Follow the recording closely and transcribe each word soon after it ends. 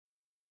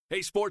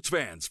Hey, sports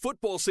fans,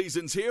 football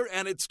season's here,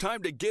 and it's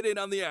time to get in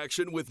on the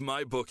action with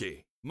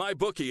MyBookie.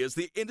 MyBookie is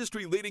the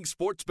industry-leading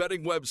sports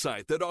betting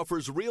website that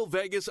offers real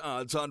Vegas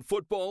odds on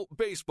football,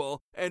 baseball,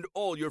 and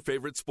all your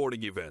favorite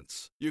sporting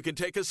events. You can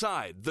take a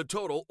side, the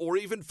total, or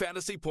even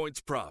fantasy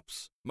points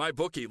props.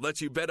 MyBookie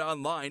lets you bet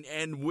online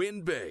and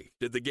win big.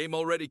 Did the game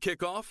already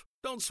kick off?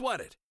 Don't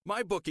sweat it.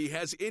 MyBookie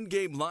has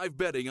in-game live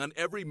betting on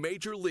every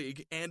major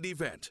league and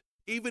event,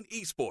 even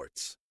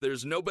esports.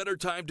 There's no better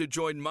time to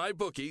join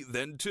MyBookie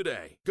than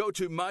today. Go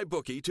to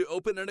MyBookie to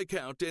open an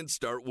account and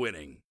start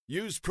winning.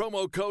 Use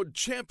promo code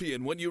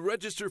CHAMPION when you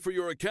register for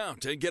your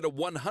account and get a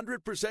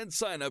 100%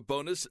 sign-up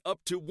bonus up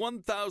to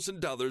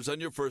 $1,000 on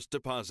your first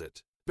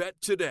deposit.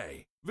 Bet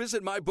today.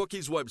 Visit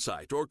MyBookie's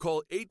website or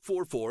call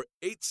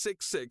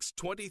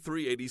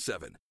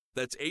 844-866-2387.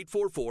 That's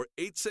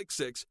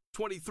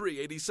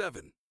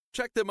 844-866-2387.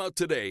 Check them out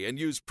today and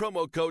use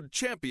promo code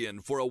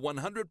CHAMPION for a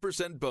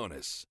 100%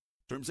 bonus.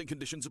 Terms and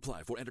conditions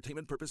apply for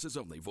entertainment purposes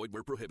only. Void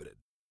where prohibited.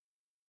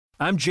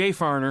 I'm Jay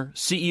Farner,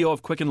 CEO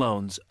of Quicken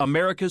Loans,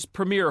 America's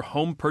premier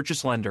home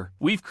purchase lender.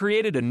 We've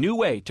created a new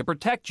way to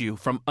protect you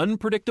from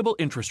unpredictable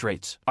interest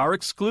rates. Our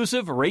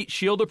exclusive Rate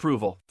Shield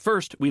approval.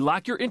 First, we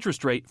lock your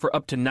interest rate for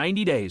up to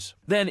 90 days.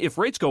 Then, if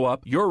rates go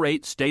up, your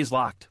rate stays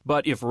locked.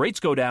 But if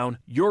rates go down,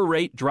 your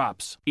rate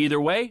drops.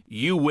 Either way,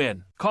 you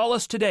win. Call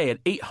us today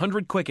at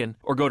 800-QUICKEN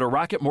or go to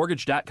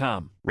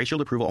rocketmortgage.com. Rate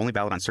Shield approval only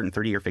valid on certain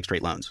 30-year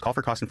fixed-rate loans. Call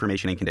for cost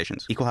information and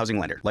conditions. Equal housing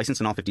lender.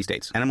 Licensed in all 50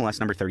 states. NMLS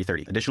number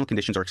 3030. Additional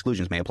conditions or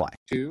exclusions may apply.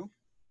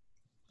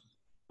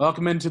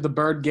 Welcome into the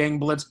Bird Gang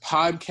Blitz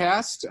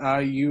podcast.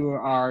 You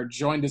are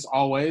joined as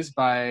always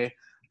by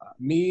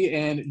me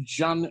and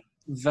John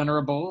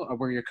Venerable.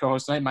 We're your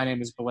co-host tonight. My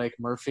name is Blake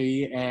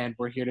Murphy, and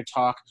we're here to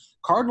talk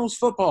Cardinals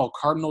football.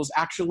 Cardinals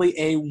actually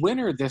a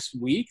winner this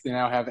week. They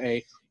now have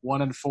a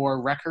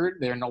 1-4 record.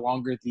 They're no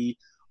longer the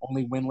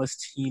only winless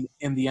team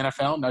in the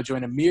NFL. Now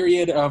join a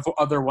myriad of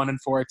other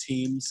 1-4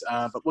 teams.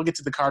 But we'll get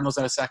to the Cardinals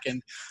in a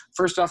second.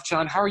 First off,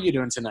 John, how are you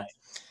doing tonight?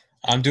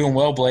 I'm doing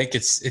well, Blake.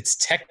 It's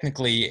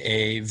technically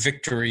a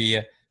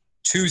victory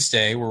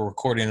Tuesday. We're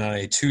recording on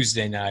a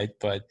Tuesday night,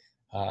 but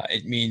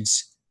it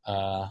means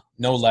no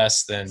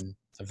less than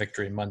a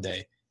victory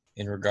Monday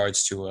in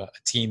regards to a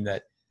team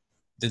that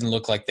didn't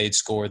look like they'd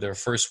score their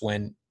first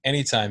win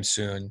anytime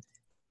soon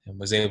and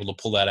was able to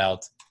pull that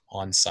out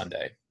on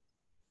Sunday.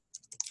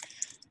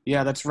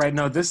 Yeah, that's right.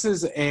 No, this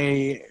is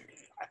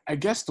I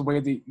guess the way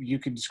that you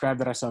could describe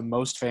that I saw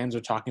most fans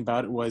are talking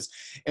about it was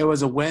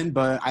a win,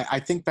 but I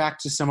think back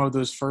to some of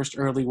those first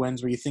early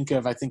wins where you think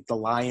of, I think the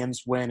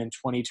Lions win in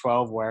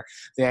 2012 where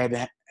they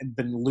had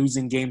been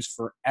losing games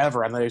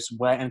forever and they just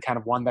went and kind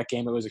of won that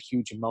game. It was a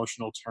huge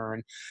emotional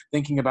turn.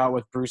 Thinking about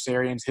with Bruce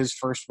Arians, his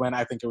first win,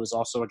 I think it was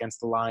also against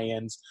the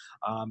Lions.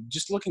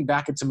 Just looking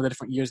back at some of the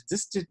different years,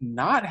 this did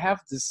not have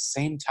the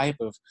same type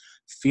of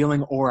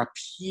feeling or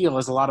appeal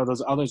as a lot of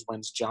those others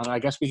wins, John. I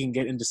guess we can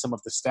get into some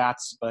of the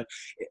stats, but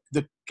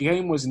the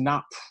game was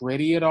not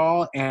pretty at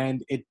all,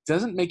 and it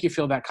doesn't make you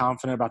feel that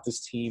confident about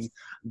this team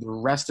the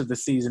rest of the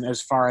season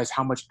as far as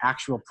how much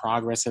actual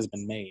progress has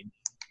been made.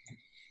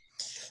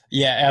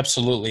 Yeah,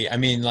 absolutely. I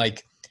mean,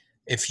 like,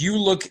 if you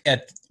look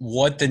at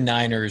what the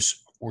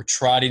Niners were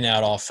trotting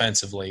out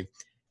offensively,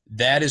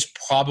 that is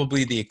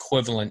probably the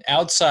equivalent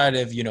outside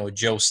of,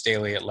 Joe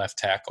Staley at left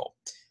tackle.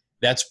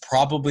 That's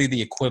probably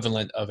the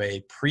equivalent of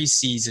a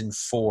preseason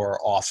 4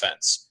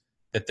 offense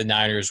that the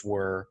Niners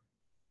were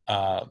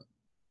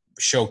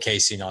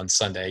showcasing on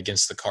Sunday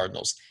against the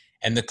Cardinals.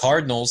 And the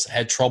Cardinals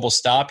had trouble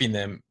stopping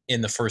them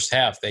in the first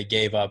half. They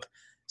gave up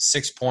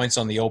 6 points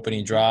on the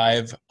opening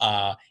drive,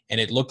 and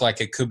it looked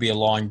like it could be a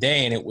long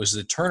day, and it was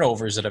the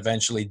turnovers that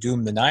eventually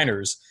doomed the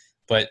Niners.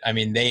 But, I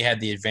mean, they had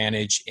the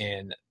advantage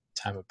in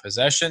time of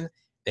possession.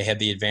 They had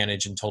the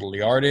advantage in total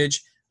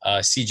yardage.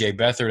 C.J.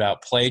 Beathard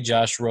outplayed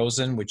Josh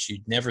Rosen, which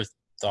you'd never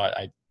thought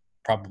I'd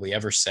probably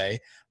ever say.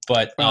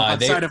 But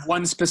outside of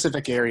one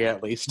specific area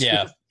at least.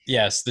 Yeah,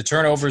 yes, the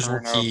turnovers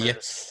were key.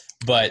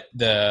 But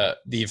the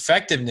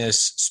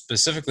effectiveness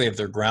specifically of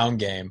their ground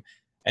game,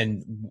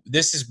 and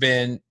this has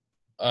been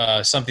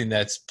something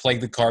that's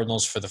plagued the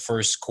Cardinals for the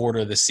first quarter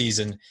of the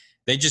season.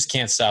 They just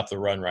can't stop the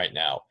run right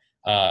now.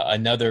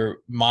 Another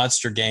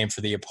monster game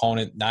for the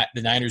opponent.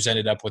 The Niners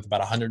ended up with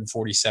about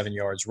 147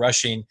 yards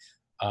rushing,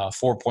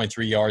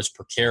 4.3 yards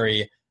per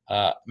carry.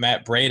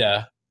 Matt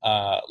Breida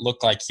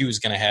looked like he was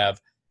going to have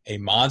a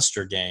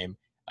monster game.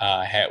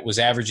 Was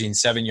averaging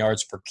 7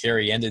 yards per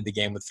carry, ended the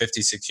game with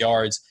 56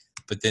 yards,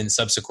 but then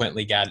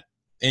subsequently got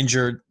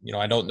injured.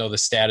 I don't know the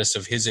status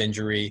of his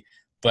injury,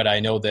 but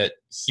I know that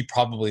he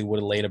probably would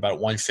have laid about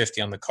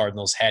 150 on the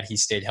Cardinals had he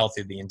stayed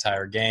healthy the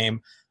entire game.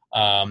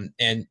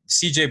 And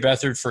C.J.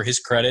 Beathard, for his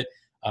credit,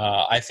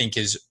 I think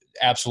has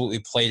absolutely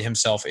played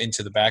himself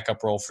into the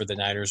backup role for the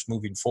Niners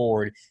moving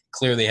forward.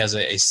 Clearly has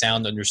a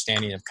sound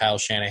understanding of Kyle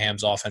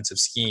Shanahan's offensive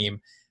scheme.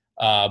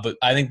 But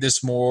I think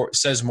this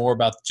says more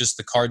about just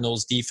the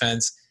Cardinals'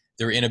 defense,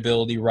 their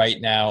inability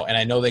right now, and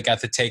I know they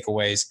got the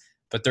takeaways,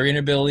 but their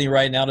inability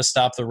right now to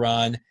stop the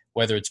run,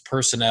 whether it's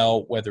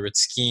personnel, whether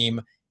it's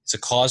scheme, it's a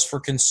cause for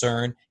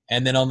concern.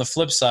 And then on the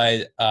flip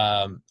side,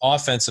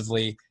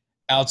 offensively,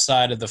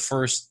 outside of the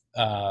first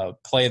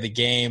play of the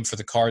game for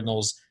the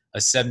Cardinals, a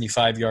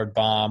 75-yard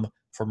bomb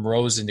from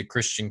Rosen to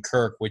Christian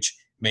Kirk, which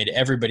made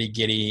everybody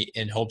giddy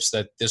in hopes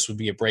that this would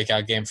be a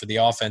breakout game for the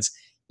offense.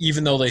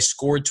 Even though they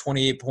scored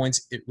 28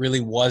 points, it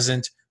really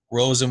wasn't.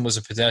 Rosen was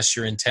a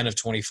pedestrian, 10 of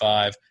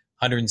 25,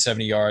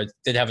 170 yards,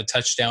 did have a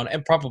touchdown,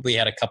 and probably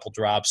had a couple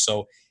drops.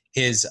 So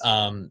his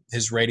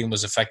rating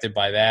was affected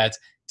by that.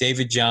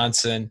 David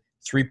Johnson,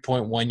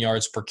 3.1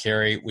 yards per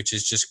carry, which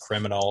is just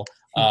criminal.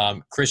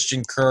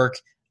 Christian Kirk,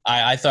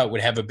 I thought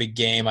would have a big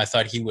game. I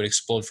thought he would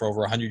explode for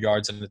over 100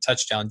 yards and a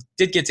touchdown.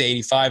 Did get to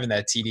 85 in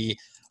that TD,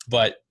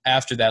 but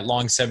after that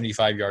long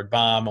 75-yard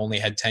bomb, only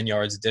had 10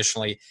 yards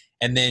additionally.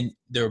 And then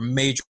their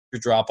major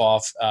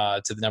drop-off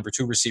to the number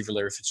 2 receiver,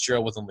 Larry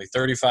Fitzgerald, with only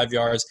 35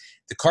 yards.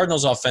 The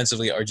Cardinals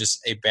offensively are just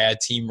a bad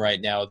team right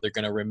now. They're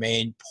going to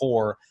remain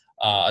poor,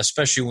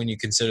 especially when you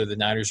consider the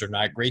Niners are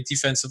not great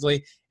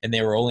defensively, and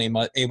they were only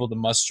able to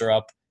muster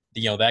up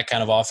that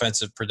kind of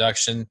offensive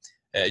production.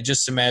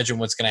 Just imagine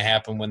what's going to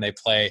happen when they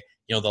play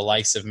the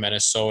likes of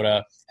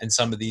Minnesota and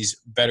some of these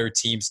better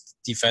teams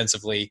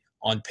defensively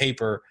on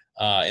paper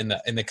in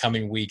the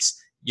coming weeks.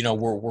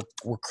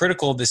 We're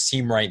critical of this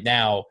team right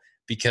now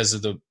because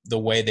of the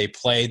way they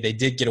play. They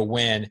did get a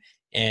win,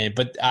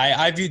 but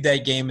I viewed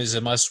that game as a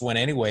must-win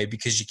anyway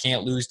because you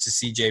can't lose to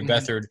C.J.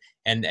 Beathard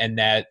and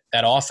that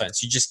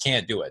offense. You just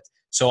can't do it.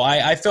 So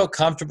I felt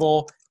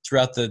comfortable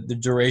throughout the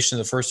duration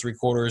of the first 3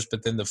 quarters,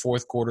 but then the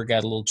fourth quarter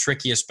got a little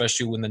tricky,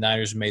 especially when the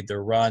Niners made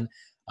their run.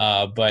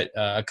 But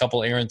a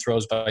couple errant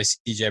throws by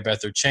C.J.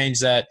 Beathard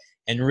changed that.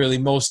 And really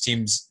most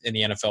teams in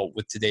the NFL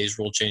with today's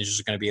rule changes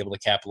are going to be able to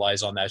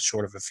capitalize on that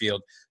short of a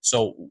field.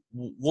 So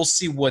we'll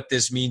see what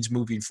this means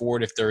moving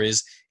forward if there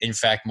is, in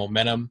fact,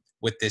 momentum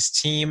with this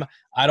team.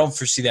 I don't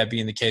foresee that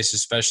being the case,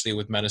 especially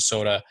with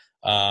Minnesota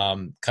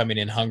coming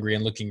in hungry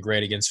and looking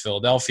great against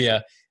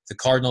Philadelphia. The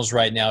Cardinals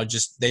right now,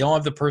 they don't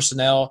have the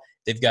personnel.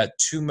 They've got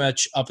too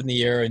much up in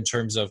the air in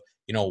terms of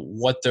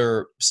what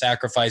they're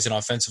sacrificing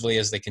offensively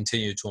as they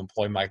continue to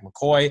employ Mike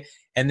McCoy.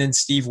 And then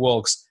Steve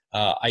Wilks.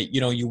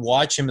 You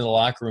watch him in the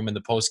locker room in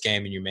the post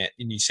game, and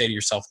you say to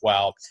yourself,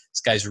 "Wow, this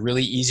guy's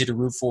really easy to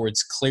root for."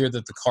 It's clear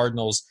that the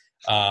Cardinals,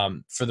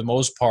 for the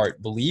most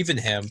part, believe in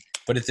him.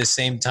 But at the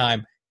same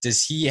time,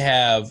 does he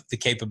have the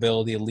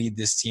capability to lead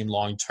this team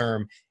long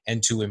term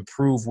and to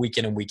improve week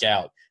in and week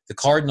out? The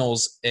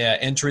Cardinals,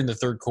 entering the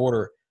third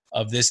quarter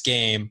of this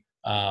game,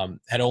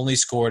 had only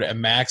scored a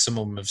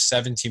maximum of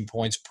 17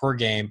 points per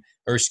game,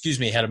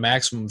 had a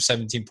maximum of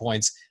 17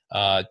 points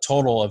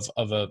total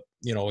of a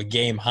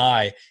game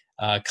high.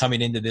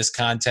 Coming into this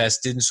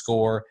contest, didn't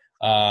score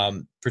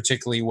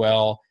particularly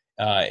well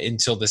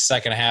until the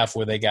second half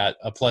where they got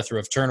a plethora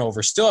of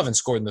turnovers. Still haven't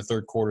scored in the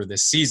third quarter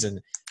this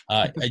season.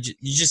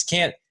 You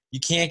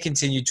can't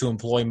continue to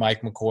employ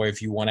Mike McCoy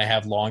if you want to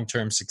have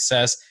long-term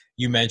success.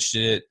 You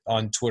mentioned it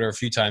on Twitter a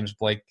few times,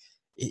 Blake.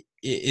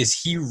 Is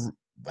he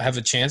have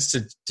a chance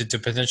to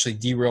potentially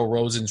derail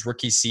Rosen's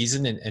rookie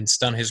season and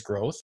stun his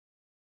growth?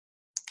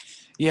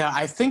 Yeah,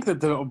 I think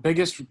that the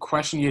biggest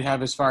question you'd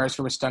have as far as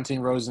for stunting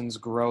Rosen's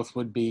growth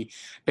would be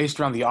based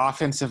around the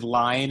offensive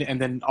line,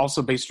 and then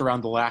also based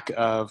around the lack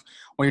of,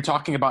 when you're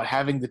talking about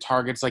having the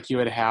targets like you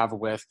would have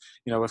with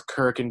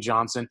Kirk and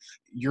Johnson,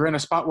 you're in a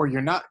spot where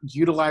you're not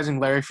utilizing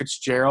Larry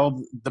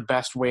Fitzgerald the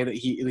best way that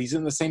he's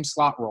in the same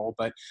slot role,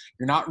 but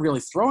you're not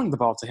really throwing the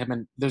ball to him.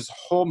 And there's a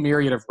whole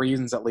myriad of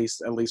reasons, at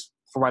least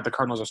for why the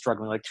Cardinals are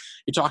struggling. Like,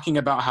 you're talking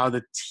about how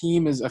the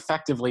team is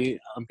effectively,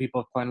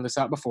 people have pointed this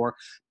out before,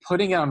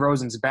 putting it on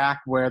Rosen's back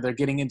where they're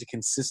getting into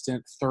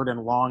consistent third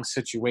and long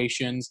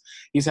situations.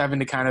 He's having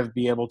to kind of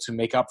be able to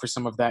make up for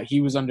some of that. He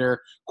was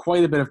under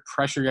quite a bit of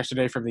pressure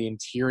yesterday from the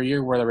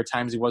interior where there were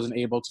times he wasn't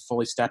able to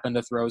fully step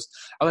into throws.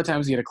 Other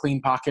times he had a clean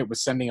pocket,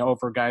 was sending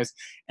over guys.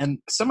 And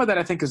some of that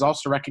I think is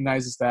also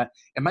recognizes that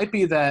it might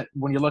be that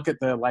when you look at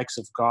the likes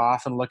of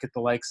Goff and look at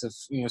the likes of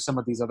some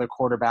of these other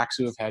quarterbacks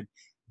who have had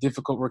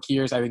difficult rookie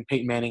years. I think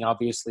Peyton Manning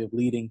obviously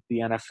leading the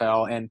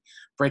NFL and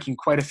breaking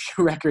quite a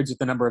few records with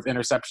the number of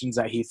interceptions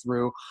that he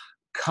threw.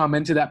 Come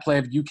into that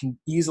play, you can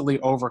easily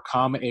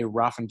overcome a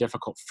rough and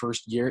difficult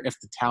first year if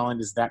the talent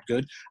is that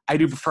good. I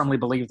do firmly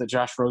believe that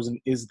Josh Rosen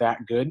is that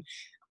good.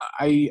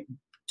 I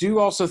do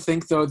also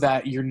think, though,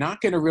 that you're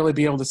not going to really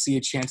be able to see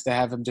a chance to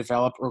have him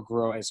develop or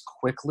grow as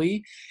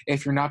quickly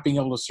if you're not being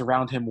able to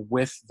surround him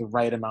with the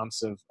right amount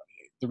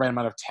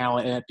of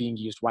talent and it being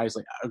used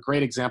wisely. A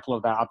great example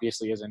of that,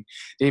 obviously, is in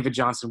David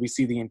Johnson. We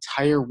see the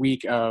entire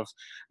week of,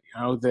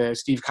 the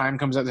Steve Keim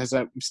comes out,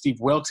 Steve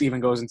Wilks even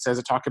goes and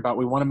says,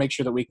 we want to make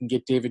sure that we can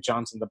get David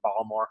Johnson the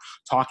ball more,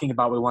 talking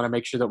about we want to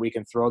make sure that we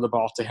can throw the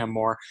ball to him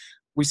more.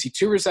 We see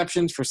 2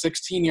 receptions for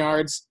 16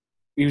 yards.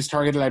 He was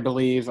targeted, I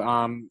believe,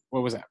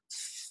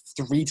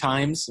 3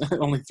 times,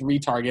 only 3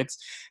 targets.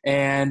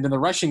 And in the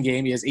rushing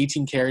game, he has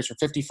 18 carries for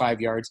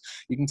 55 yards.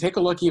 You can take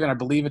a look even, I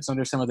believe it's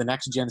under some of the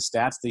next-gen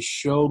stats. They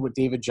showed what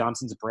David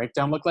Johnson's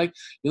breakdown looked like.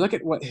 You look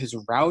at what his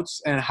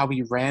routes and how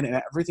he ran,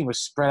 and everything was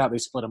spread out. They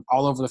split him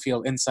all over the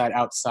field, inside,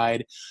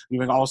 outside,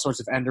 doing all sorts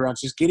of end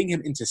arounds, just getting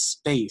him into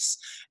space.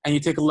 And you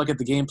take a look at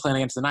the game plan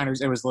against the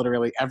Niners, it was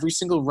literally every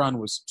single run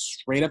was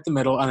straight up the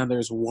middle, and then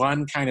there's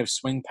one kind of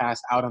swing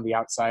pass out on the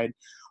outside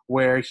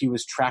where he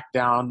was tracked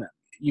down.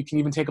 You can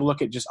even take a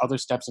look at just other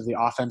steps of the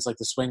offense, like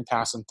the swing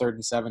pass on 3rd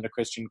and 7 to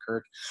Christian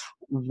Kirk.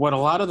 What a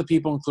lot of the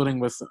people, including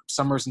with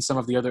Summers and some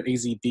of the other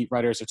AZ beat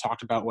writers, have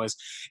talked about was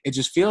it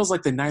just feels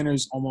like the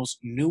Niners almost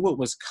knew what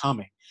was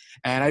coming.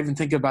 And I even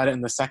think about it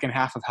in the second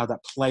half of how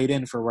that played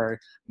in for where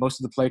most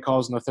of the play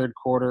calls in the third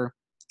quarter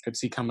could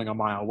see coming a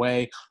mile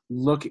away.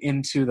 Look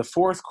into the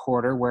fourth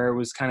quarter where it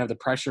was kind of the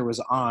pressure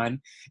was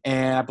on.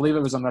 And I believe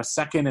it was on the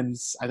 2nd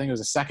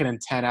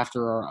and 10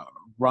 after a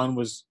run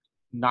was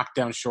knocked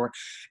down short.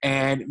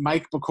 And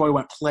Mike McCoy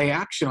went play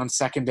action on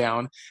 2nd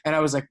down. And I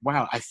was like,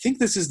 wow, I think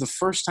this is the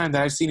first time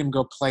that I've seen him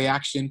go play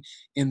action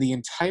in the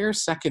entire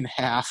second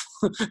half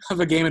of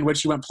a game in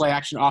which he went play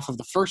action off of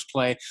the first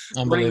play.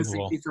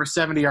 Unbelievable. For a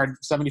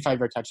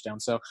 75-yard touchdown.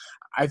 So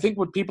I think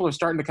what people are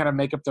starting to kind of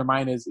make up their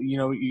mind is,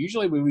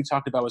 usually what we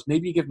talked about was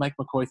maybe you give Mike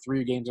McCoy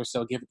 3 games or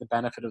so, give it the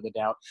benefit of the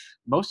doubt.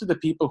 Most of the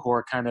people who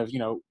are kind of,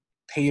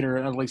 paid or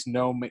at least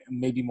know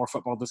maybe more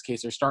football in this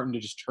case, they're starting to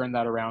just turn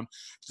that around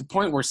to the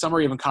point where some are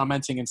even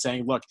commenting and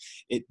saying, look,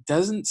 it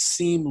doesn't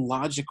seem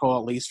logical,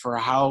 at least for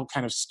how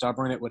kind of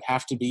stubborn it would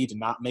have to be to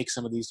not make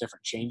some of these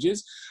different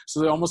changes. So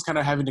they're almost kind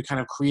of having to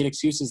kind of create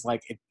excuses like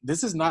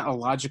this is not a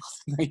logical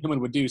thing that anyone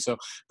would do. So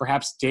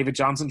perhaps David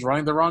Johnson's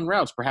running the wrong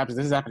routes. Perhaps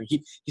this is happening.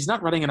 He's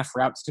not running enough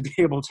routes to be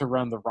able to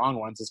run the wrong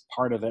ones as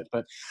part of it.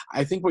 But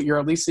I think what you're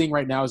at least seeing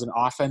right now is an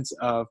offense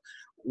of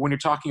when you're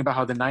talking about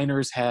how the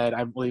Niners had,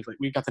 I believe, like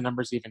we've got the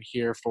numbers even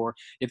here for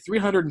it,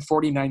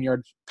 349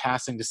 yards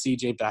passing to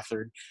C.J.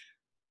 Beathard,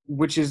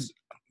 which is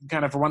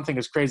kind of, for one thing,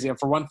 is crazy. And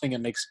for one thing, it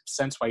makes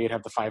sense why you'd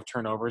have the 5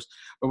 turnovers.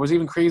 But what's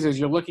even crazy is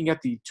you're looking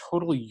at the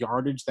total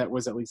yardage that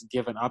was at least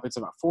given up. It's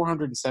about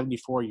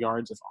 474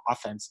 yards of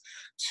offense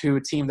to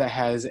a team that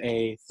has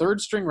a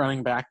 3rd-string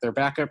running back, their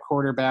backup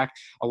quarterback.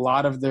 A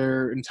lot of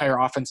their entire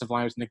offensive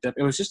line was nicked up.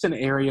 It was just an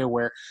area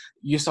where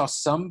you saw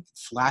some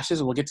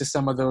flashes. We'll get to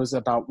some of those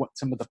about what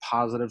some of the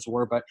positives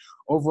were. But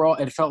overall,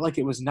 it felt like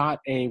it was not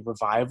a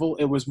revival.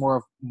 It was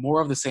more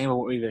of the same of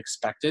what we'd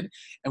expected,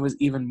 and was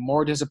even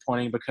more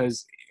disappointing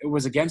because it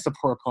was against a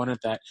poor opponent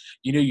that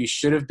you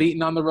should have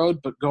beaten on the road.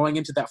 But going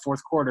into that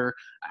fourth quarter,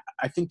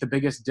 I think the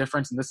biggest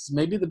difference, and this is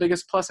maybe the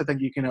biggest plus I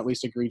think you can at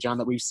least agree, John,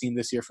 that we've seen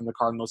this year from the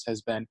Cardinals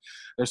has been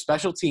their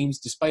special teams,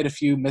 despite a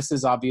few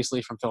misses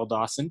obviously from Phil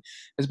Dawson,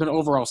 has been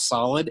overall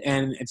solid,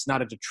 and it's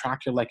not a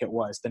detractor like it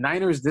was. The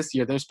Niners this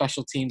year, their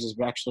special teams is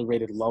actually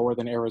rated lower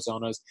than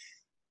Arizona's.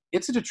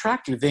 It's a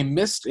detractor. They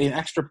missed an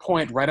extra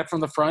point right up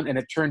from the front, and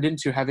it turned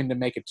into having to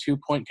make a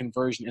 2-point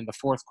conversion in the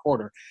fourth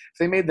quarter. If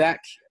they made that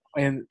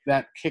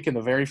kick in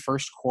the very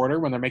first quarter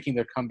when they're making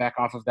their comeback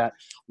off of that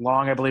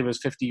long, I believe it was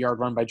 50-yard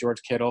run by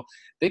George Kittle,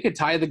 they could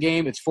tie the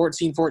game. It's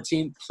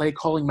 14-14. Play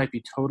calling might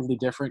be totally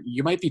different.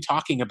 You might be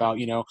talking about,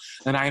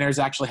 the Niners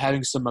actually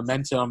having some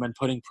momentum and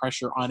putting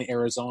pressure on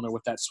Arizona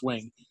with that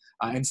swing.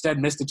 Instead,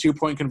 missed a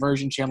 2-point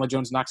conversion. Chandler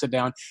Jones knocks it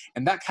down.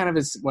 And that kind of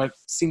is what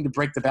seemed to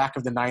break the back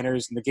of the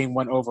Niners, and the game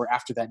went over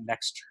after that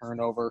next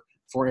turnover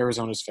for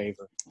Arizona's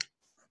favor.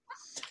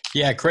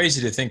 Yeah,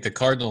 crazy to think the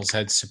Cardinals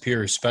had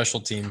superior special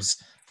teams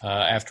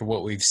after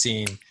what we've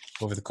seen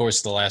over the course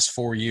of the last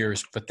 4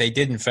 years. But they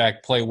did, in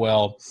fact, play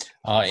well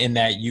in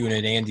that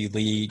unit. Andy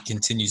Lee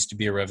continues to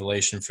be a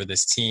revelation for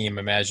this team.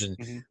 Imagine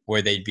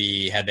where they'd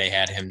be had they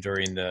had him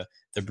during the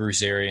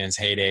Bruce Arians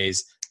heydays,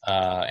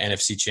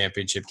 NFC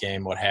Championship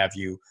game, what have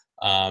you.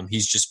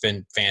 He's just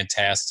been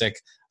fantastic.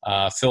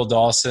 Phil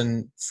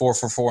Dawson, 4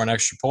 for 4 on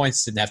extra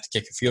points, didn't have to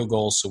kick a field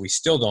goal, so we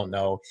still don't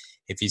know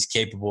if he's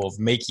capable of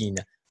making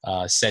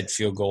said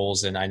field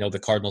goals. And I know the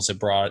Cardinals have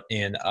brought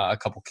in a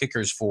couple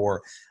kickers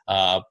for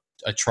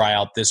a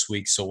tryout this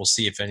week, so we'll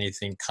see if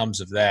anything comes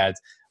of that.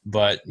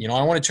 But,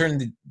 I want to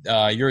turn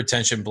your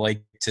attention,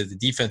 Blake, to the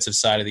defensive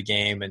side of the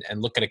game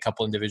and look at a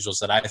couple individuals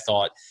that I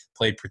thought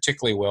played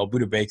particularly well.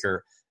 Budda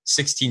Baker,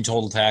 16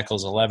 total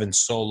tackles, 11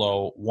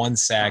 solo, 1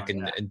 sack,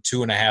 and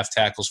 2.5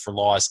 tackles for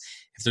loss.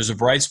 If there's a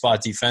bright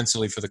spot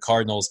defensively for the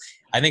Cardinals,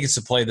 I think it's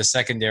to play the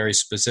secondary,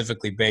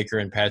 specifically Baker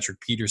and Patrick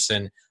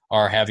Peterson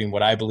are having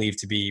what I believe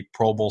to be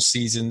Pro Bowl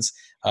seasons.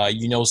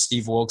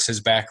 Steve Wilks, his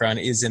background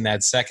is in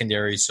that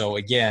secondary. So,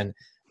 again,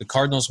 the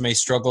Cardinals may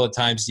struggle at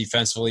times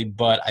defensively,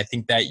 but I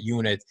think that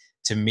unit,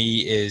 to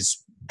me,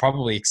 is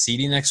probably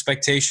exceeding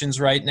expectations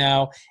right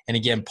now. And,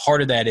 again,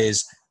 part of that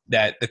is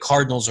that the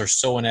Cardinals are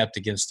so inept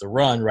against the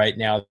run right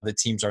now. The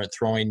teams aren't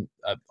throwing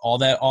all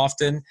that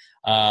often.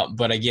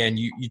 But, again,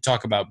 you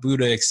talk about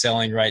Budda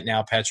excelling right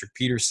now, Patrick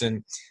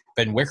Peterson.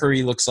 Ben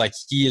Wickery looks like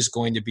he is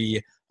going to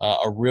be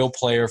a real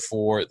player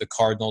for the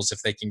Cardinals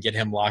if they can get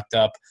him locked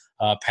up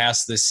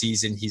past this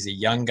season. He's a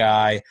young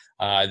guy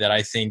that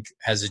I think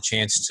has a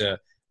chance to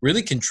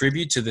really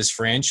contribute to this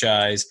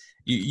franchise.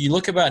 You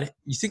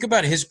think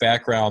about his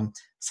background,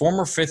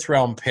 former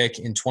 5th-round pick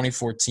in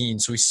 2014,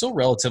 so he's still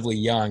relatively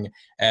young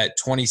at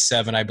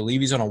 27. I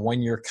believe he's on a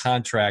 1-year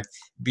contract.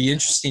 Be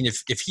interesting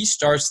if he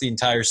starts the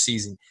entire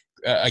season.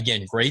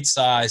 Again, great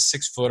size,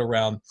 6 foot,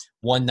 around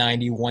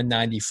 190,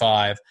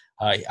 195.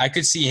 I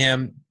could see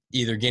him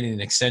either getting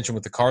an extension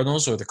with the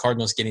Cardinals or the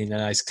Cardinals getting a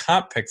nice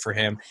comp pick for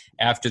him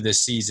after this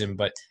season.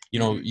 But,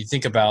 you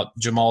think about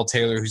Jamal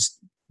Taylor, who's,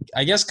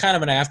 I guess, kind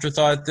of an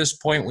afterthought at this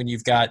point when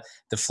you've got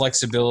the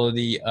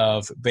flexibility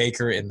of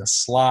Baker in the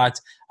slot.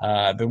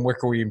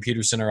 Benwicker, William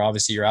Peterson are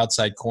obviously your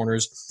outside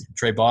corners.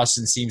 Trey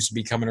Boston seems to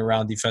be coming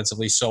around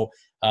defensively. So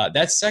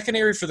that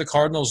secondary for the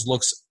Cardinals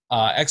looks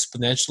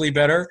exponentially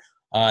better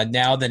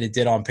now than it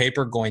did on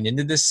paper going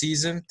into this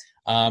season.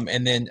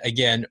 And then,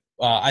 again,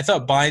 I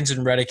thought Bynes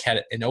and Reddick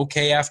had an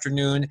okay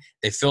afternoon.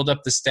 They filled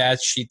up the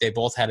stats sheet. They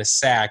both had a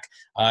sack.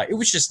 It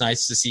was just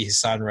nice to see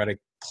Hassan Reddick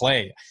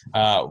play.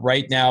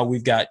 Right now,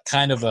 we've got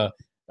kind of a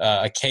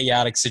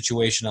chaotic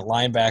situation at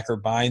linebacker.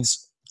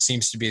 Bynes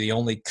seems to be the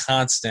only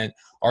constant.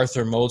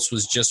 Arthur Moats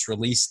was just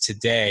released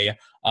today.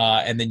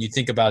 And then you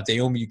think about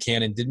Dale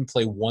Buchanan didn't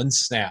play one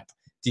snap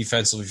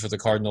defensively for the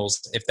Cardinals.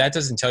 If that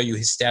doesn't tell you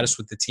his status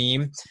with the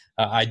team,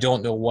 I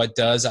don't know what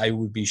does. I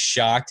would be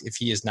shocked if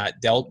he is not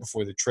dealt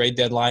before the trade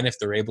deadline, if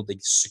they're able to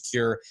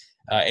secure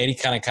any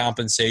kind of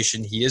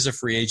compensation. He is a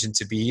free agent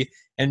to be.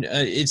 And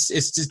it's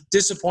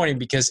disappointing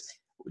because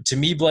to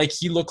me, Blake,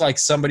 he looked like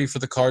somebody for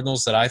the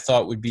Cardinals that I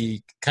thought would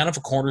be kind of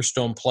a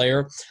cornerstone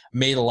player.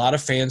 Made a lot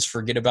of fans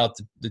forget about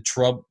the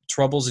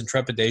troubles and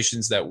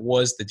trepidations that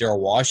was the Darryl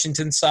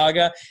Washington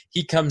saga.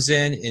 He comes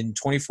in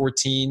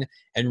 2014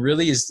 and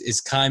really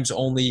is Keim's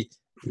only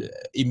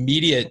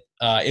immediate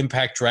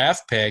impact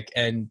draft pick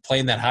and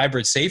playing that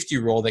hybrid safety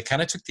role that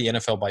kind of took the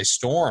NFL by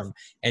storm.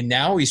 And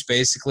now he's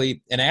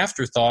basically an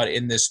afterthought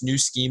in this new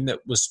scheme that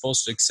was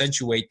supposed to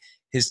accentuate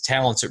his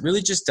talents. It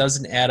really just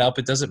doesn't add up.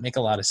 It doesn't make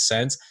a lot of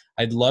sense.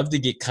 I'd love to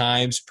get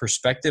Keim's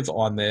perspective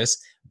on this,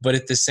 but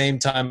at the same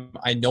time,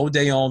 I know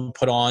Dejon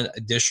put on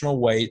additional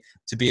weight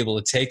to be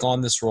able to take on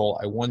this role.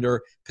 I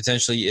wonder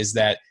potentially, is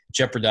that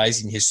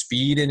jeopardizing his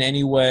speed in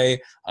any way?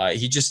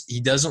 He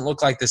doesn't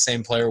look like the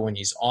same player when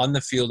he's on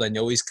the field. I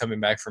know he's coming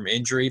back from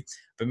injury,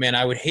 but man,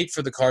 I would hate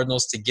for the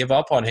Cardinals to give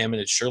up on him,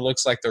 and it sure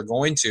looks like they're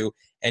going to,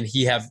 and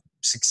he have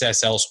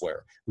success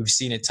elsewhere. We've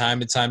seen it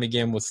time and time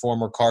again with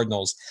former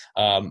Cardinals.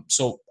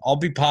 So I'll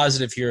be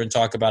positive here and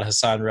talk about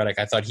Hassan Reddick.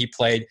 I thought he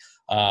played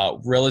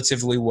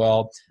relatively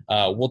well.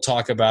 We'll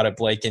talk about it,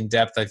 Blake, in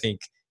depth, I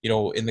think,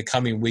 in the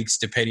coming weeks,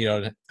 depending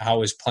on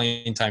how his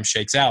playing time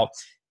shakes out.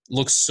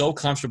 Looks so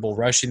comfortable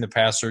rushing the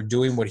passer,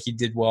 doing what he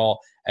did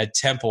well at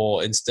Temple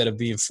instead of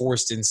being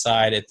forced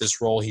inside at this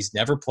role he's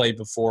never played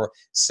before,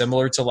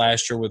 similar to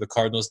last year where the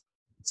Cardinals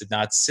did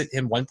not sit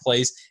him one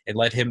place and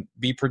let him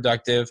be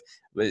productive.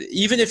 But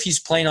even if he's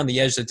playing on the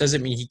edge, that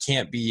doesn't mean he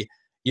can't be,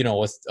 a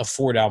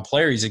 4-down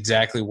player. He's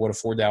exactly what a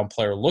 4-down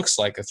player looks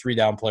like, a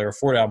 3-down player,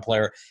 a 4-down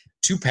player.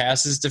 2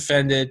 passes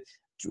defended,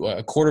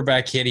 a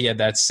quarterback hit. He had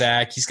that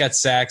sack. He's got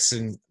sacks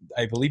in,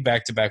 I believe,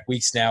 back-to-back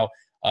weeks now.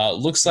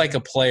 Looks like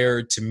a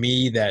player to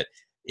me that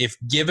if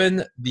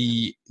given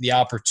the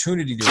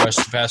opportunity to rush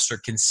the passer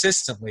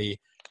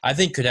consistently, I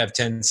think could have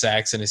 10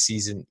 sacks in a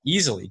season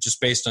easily, just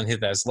based on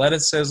his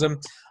athleticism,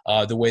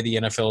 the way the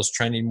NFL is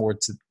trending more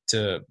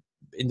to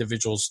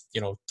individuals,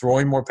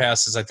 throwing more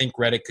passes. I think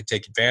Reddick could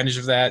take advantage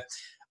of that.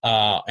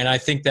 And I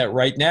think that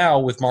right now,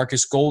 with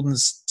Marcus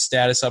Golden's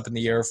status up in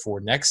the air for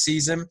next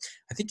season,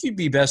 I think you'd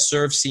be best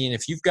served seeing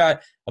if you've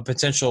got a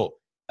potential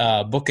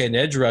bookend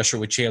edge rusher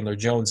with Chandler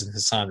Jones and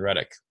Hassan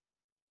Reddick.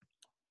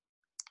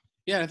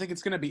 Yeah, I think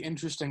it's going to be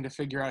interesting to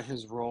figure out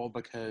his role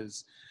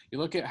because you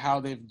look at how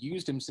they've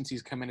used him since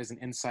he's come in as an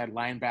inside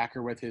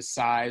linebacker with his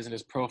size and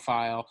his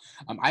profile.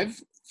 I've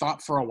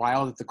thought for a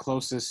while that the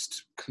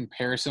closest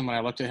comparison when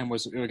I looked at him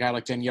was a guy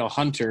like Danielle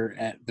Hunter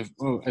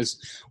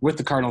with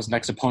the Cardinals'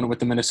 next opponent with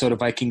the Minnesota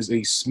Vikings,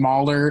 a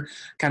smaller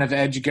kind of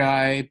edge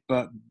guy,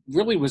 but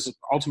really was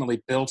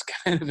ultimately built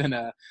kind of in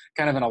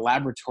a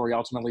laboratory,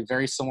 ultimately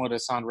very similar to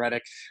Hassan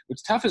Reddick.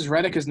 What's tough is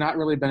Reddick has not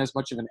really been as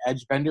much of an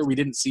edge bender. We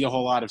didn't see a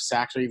whole lot of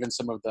sacks or even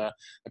some of the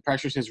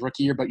pressures his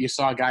rookie year, but you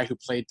saw a guy who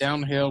played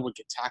downhill, would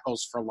get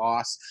tackles for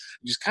loss.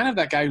 Just kind of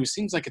that guy who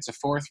seems like it's a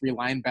 4-3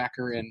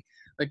 linebacker. And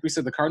like we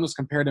said, the Cardinals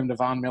compared him to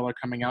Von Miller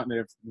coming out and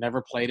have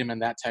never played him in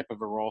that type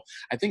of a role.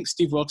 I think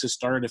Steve Wilks has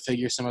started to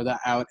figure some of that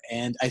out.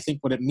 And I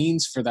think what it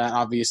means for that,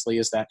 obviously,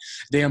 is that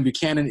Dejon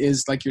Buchanan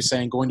is, like you're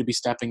saying, going to be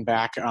stepping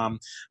back.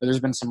 There's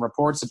been some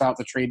reports about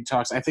the trade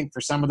talks. I think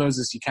for some of those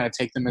is you kind of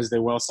take them as they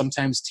will.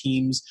 Sometimes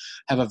teams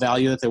have a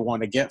value that they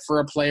want to get for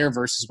a player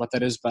versus what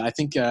that is. But I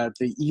think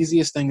the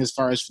easiest thing as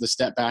far as for the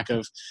step back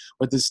of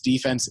with this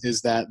defense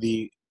is that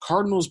the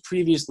Cardinals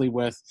previously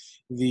with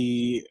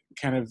the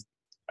kind of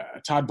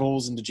Todd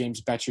Bowles and the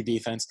James Bettcher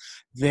defense,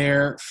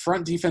 their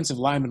front defensive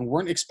linemen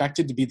weren't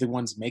expected to be the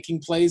ones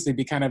making plays. They'd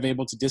be kind of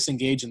able to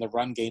disengage in the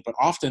run game, but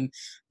often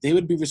they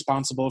would be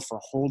responsible for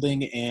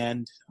holding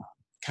and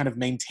kind of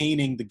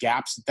maintaining the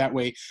gaps. That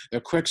way,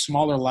 the quick,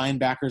 smaller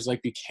linebackers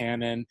like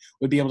Buchanan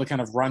would be able to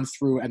kind of run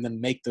through and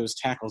then make those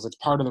tackles. It's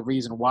part of the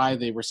reason why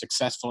they were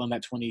successful in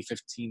that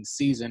 2015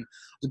 season,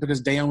 was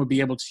because Dejon would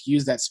be able to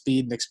use that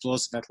speed and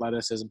explosive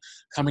athleticism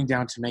coming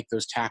down to make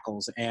those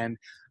tackles. And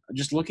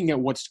just looking at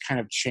what's kind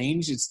of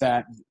changed, it's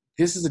that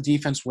this is a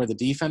defense where the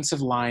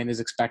defensive line is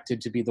expected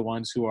to be the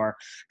ones who are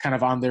kind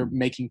of on there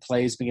making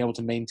plays, being able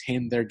to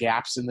maintain their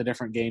gaps in the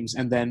different games.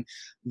 And then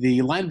the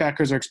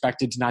linebackers are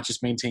expected to not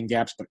just maintain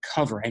gaps, but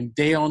cover. And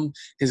Dejon,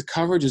 his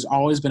coverage has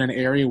always been an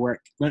area where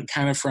it went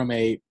kind of from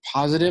a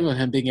positive of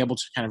him being able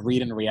to kind of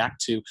read and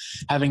react to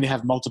having to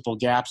have multiple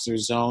gaps or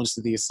zones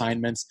to the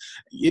assignments.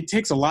 It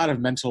takes a lot of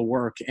mental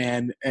work.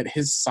 And at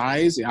his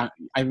size,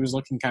 I was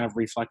looking, kind of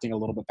reflecting a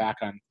little bit back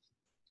on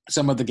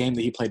some of the game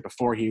that he played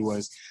before he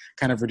was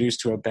kind of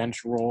reduced to a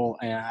bench role.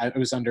 And it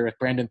was under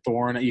Brandon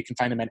Thorne. You can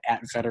find him at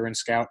Veteran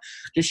Scout.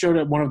 Just showed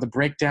up one of the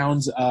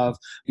breakdowns of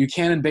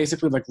Buchanan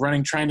basically like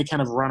trying to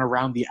kind of run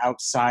around the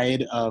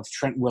outside of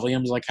Trent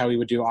Williams, like how he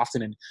would do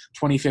often in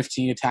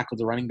 2015 to tackle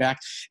the running back.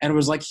 And it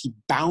was like he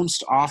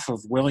bounced off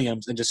of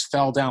Williams and just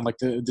fell down, like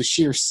the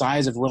sheer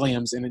size of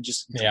Williams, and it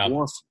just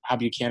dwarfed how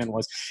Buchanan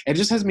was. It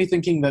just has me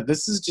thinking that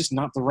this is just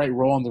not the right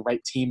role and the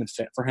right team and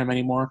fit for him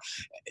anymore.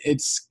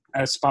 It's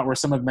a spot where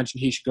some have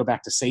mentioned he should go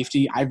back to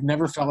safety. I've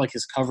never felt like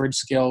his coverage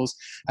skills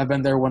have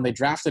been there. When they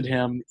drafted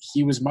him,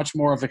 he was much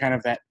more of the kind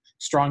of that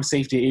strong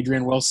safety,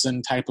 Adrian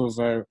Wilson type of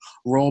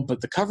role,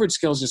 but the coverage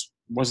skills just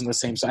wasn't the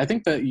same. So I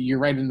think that you're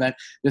right in that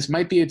this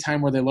might be a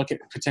time where they look at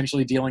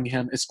potentially dealing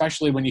him,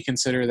 especially when you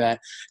consider that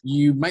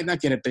you might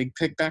not get a big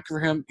pick back for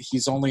him.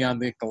 He's only on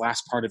the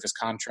last part of his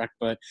contract,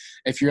 but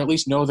if you at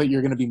least know that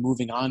you're going to be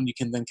moving on, you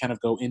can then kind of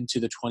go into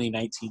the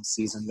 2019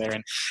 season there.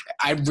 And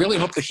I really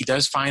hope that he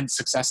does find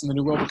success in the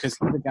new role, because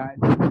he's a guy,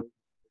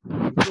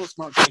 he's a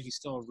smart guy, he's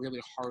still a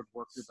really hard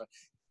worker, but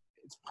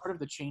it's part of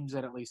the change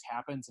that at least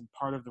happens, and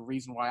part of the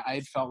reason why I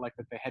had felt like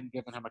that they hadn't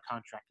given him a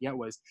contract yet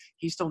was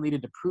he still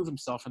needed to prove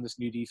himself in this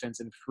new defense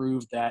and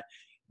prove that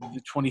the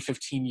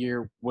 2015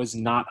 year was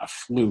not a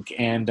fluke.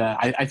 And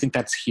I think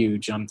that's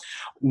huge.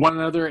 One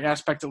other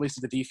aspect, at least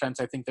of the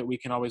defense, I think that we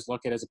can always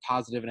look at as a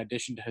positive in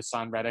addition to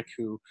Hassan Reddick,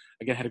 who,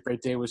 again, had a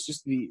great day, was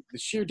just the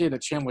sheer day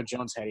that Chandler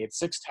Jones had. He had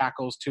 6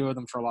 tackles, 2 of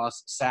them for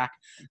loss, sack,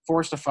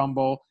 forced a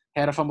fumble,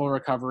 had a fumble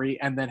recovery,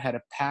 and then had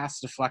a pass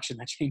deflection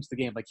that changed the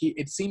game. Like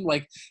it seemed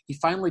like he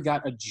finally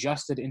got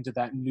adjusted into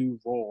that new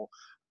role.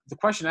 The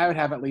question I would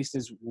have at least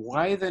is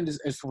why then,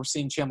 if we're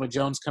seeing Chandler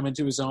Jones come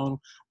into his own,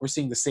 we're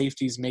seeing the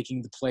safeties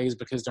making the plays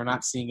because they're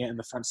not seeing it in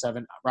the front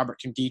 7. Robert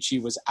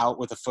Nkemdiche was out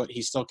with a foot.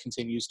 He still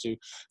continues to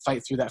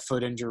fight through that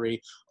foot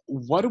injury.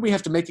 What do we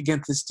have to make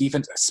against this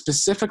defense,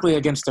 specifically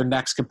against their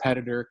next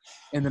competitor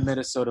in the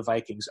Minnesota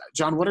Vikings?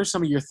 John, what are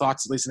some of your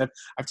thoughts, at least? And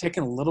I've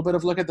taken a little bit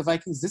of a look at the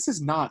Vikings. This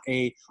is not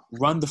a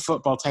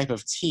run-the-football type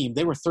of team.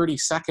 They were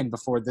 32nd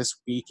before this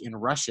week in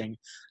rushing,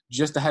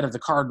 just ahead of the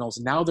Cardinals.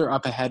 Now they're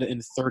up ahead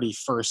in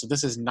 31st. So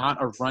this is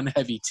not a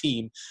run-heavy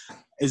team.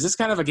 Is this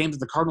kind of a game that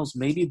the Cardinals,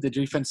 maybe the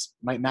defense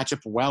might match up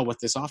well with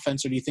this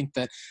offense, or do you think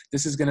that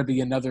this is going to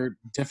be another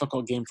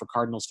difficult game for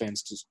Cardinals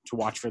fans to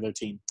watch for their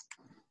team?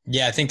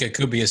 Yeah, I think it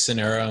could be a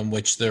scenario in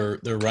which their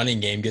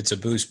running game gets a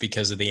boost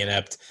because of the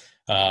inept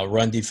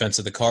run defense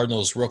of the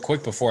Cardinals. Real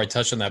quick before I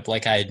touch on that,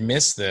 Blake, I had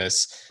missed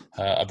this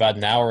about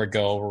an hour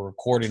ago. We're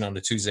recording on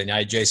a Tuesday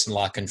night. Jason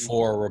La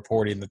Canfora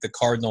reporting that the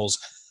Cardinals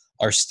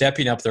are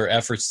stepping up their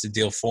efforts to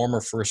deal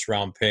former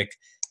first-round pick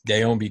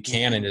Dejon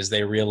Buchanan as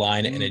they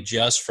realign and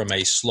adjust from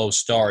a slow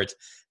start.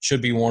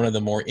 Should be one of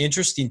the more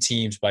interesting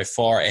teams by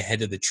far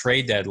ahead of the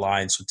trade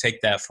deadline, so take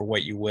that for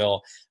what you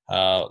will.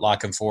 La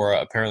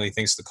Canfora apparently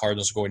thinks the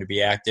Cardinals are going to be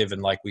active,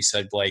 and like we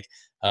said, Blake,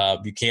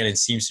 Buchanan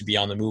seems to be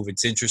on the move.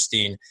 It's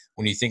interesting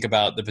when you think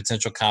about the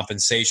potential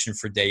compensation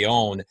for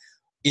Dejon.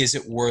 Is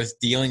it worth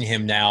dealing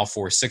him now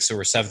for a 6th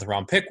or a 7th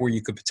round pick where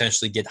you could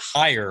potentially get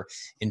higher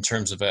in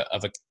terms of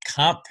a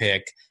comp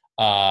pick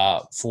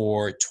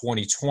for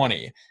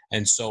 2020?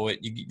 And so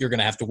you're going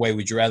to have to weigh,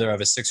 would you rather have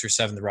a 6th or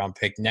 7th round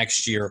pick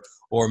next year,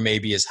 or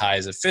maybe as high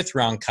as a 5th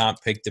round comp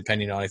pick,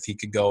 depending on if he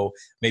could go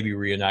maybe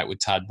reunite with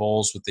Todd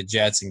Bowles with the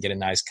Jets and get a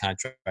nice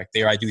contract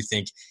there. I do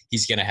think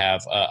he's going to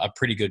have a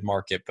pretty good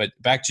market. But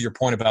back to your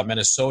point about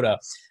Minnesota,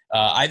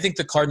 I think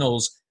the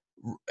Cardinals,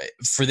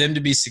 for them to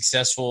be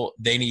successful,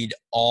 they need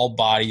all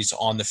bodies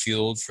on the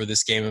field for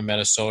this game in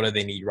Minnesota.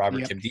 They need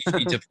Robert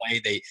Nkemdiche to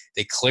play.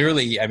 They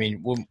clearly, I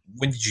mean, when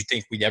did you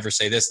think we'd ever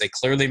say this? They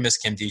clearly miss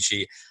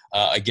Nkemdiche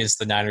against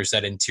the Niners,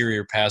 that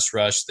interior pass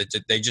rush that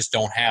they just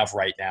don't have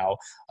right now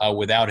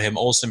without him.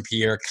 Olsen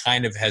Pierre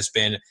kind of has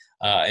been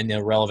an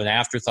irrelevant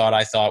afterthought,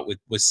 I thought,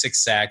 with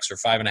 6 sacks or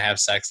 5.5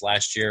 sacks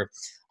last year.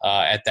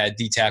 At that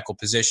D tackle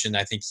position,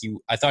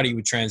 I thought he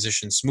would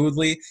transition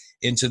smoothly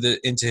into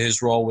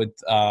his role with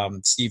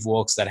Steve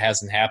Wilks. That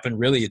hasn't happened.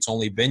 Really, it's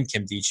only been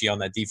Nkemdiche on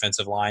that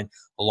defensive line,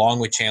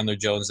 along with Chandler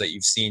Jones, that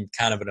you've seen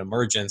kind of an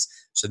emergence.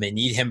 So they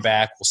need him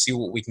back. We'll see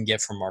what we can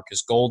get from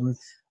Marcus Golden.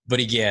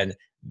 But again,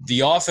 the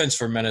offense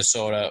for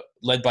Minnesota,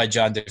 led by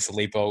John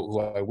DeFilippo, who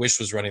I wish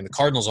was running the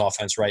Cardinals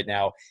offense right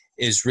now,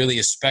 is really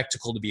a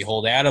spectacle to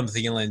behold. Adam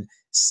Thielen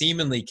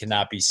seemingly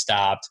cannot be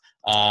stopped.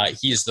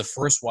 He is the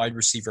first wide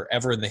receiver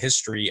ever in the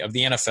history of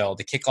the NFL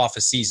to kick off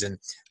a season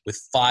with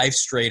 5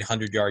 straight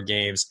 100-yard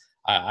games.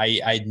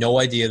 I had no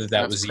idea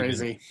that was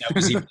even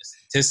a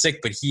statistic,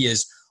 but he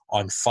is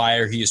on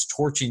fire. He is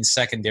torching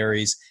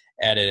secondaries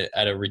at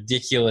a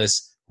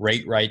ridiculous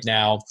rate right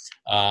now.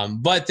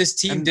 But this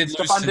team did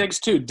lose. Stephon Diggs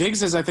too. Diggs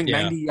has, I think,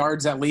 90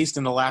 yards at least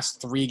in the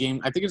last 3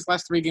 games. I think it's the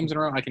last 3 games in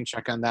a row. I can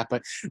check on that.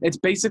 But it's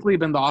basically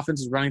been the offense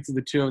is running through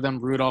the 2 of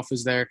them. Rudolph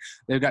is there.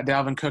 They've got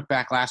Dalvin Cook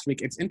back last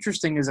week. It's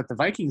interesting is that the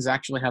Vikings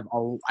actually have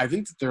I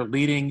think that they're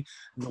leading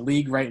the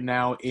league right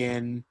now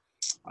in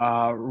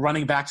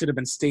running backs that have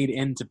been stayed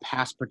in to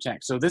pass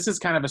protect. So this is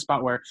kind of a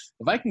spot where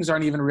the Vikings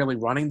aren't even really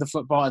running the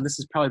football, and this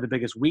is probably the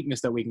biggest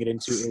weakness that we can get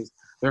into is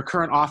their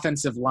current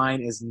offensive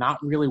line is not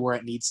really where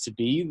it needs to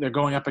be. They're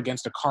going up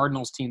against a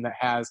Cardinals team that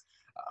has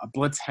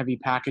blitz-heavy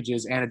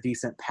packages and a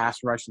decent pass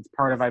rush. It's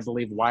part of, I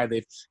believe, why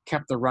they've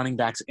kept the running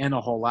backs in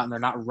a whole lot, and they're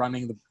not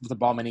running the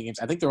ball many games.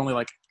 I think they're only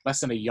like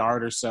less than a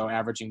yard or so,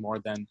 averaging more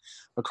than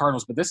the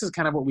Cardinals. But this is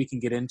kind of what we can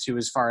get into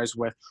as far as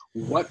with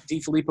what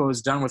DeFilippo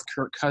has done with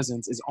Kirk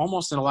Cousins is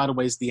almost in a lot of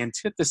ways the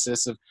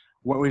antithesis of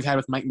what we've had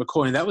with Mike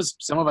McCoy. And that was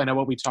I know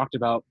what we talked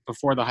about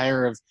before the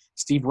hire of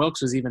Steve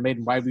Wilks was even made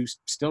and why we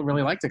still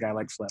really liked a guy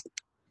like Flip.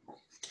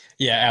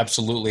 Yeah,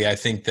 absolutely. I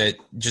think that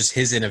just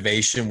his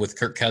innovation with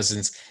Kirk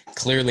Cousins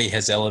clearly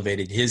has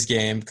elevated his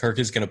game. Kirk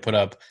is going to put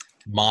up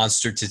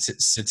monster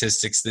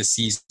statistics this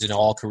season,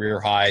 all career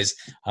highs.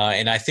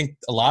 And I think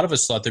a lot of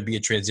us thought there'd be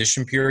a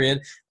transition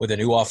period with a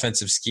new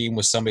offensive scheme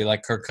with somebody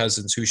like Kirk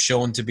Cousins, who's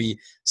shown to be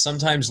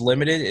sometimes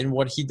limited in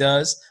what he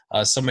does.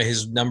 Some of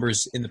his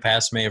numbers in the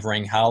past may have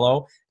rang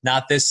hollow.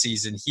 Not this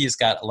season. He has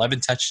got 11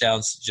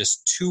 touchdowns,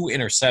 just 2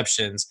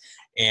 interceptions,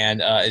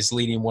 and is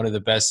leading one of the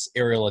best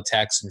aerial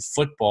attacks in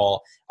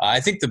football.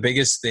 I think the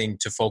biggest thing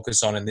to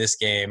focus on in this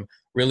game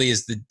really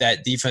is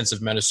that defense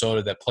of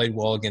Minnesota that played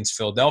well against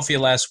Philadelphia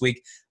last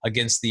week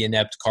against the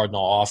inept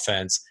Cardinal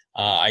offense.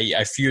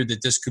 I fear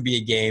that this could be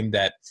a game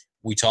that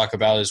we talk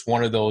about as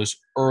one of those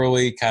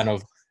early kind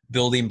of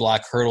building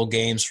block hurdle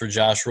games for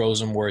Josh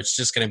Rosen where it's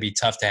just going to be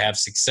tough to have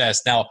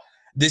success. Now,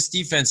 this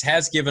defense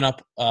has given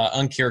up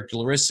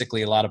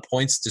uncharacteristically a lot of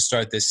points to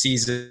start this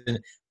season,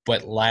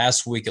 but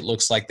last week it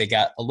looks like they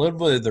got a little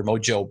bit of their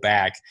mojo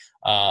back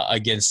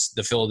against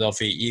the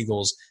Philadelphia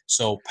Eagles.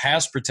 So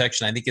pass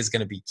protection, I think, is going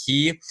to be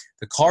key.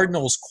 The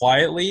Cardinals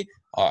quietly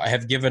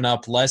have given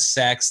up less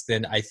sacks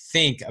than I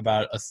think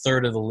about a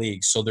third of the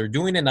league. So they're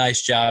doing a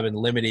nice job in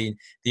limiting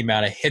the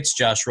amount of hits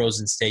Josh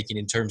Rosen's taking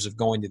in terms of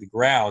going to the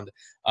ground.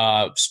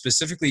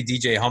 Specifically,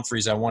 DJ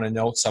Humphries, I want to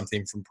note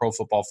something from Pro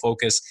Football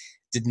Focus.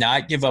 Did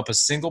not give up a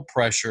single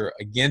pressure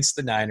against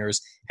the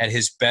Niners, had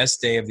his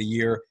best day of the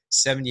year,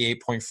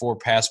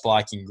 78.4 pass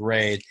blocking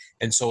grade.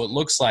 And so it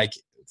looks like,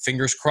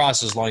 fingers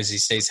crossed, as long as he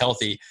stays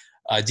healthy,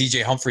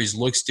 DJ Humphries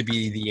looks to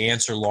be the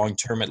answer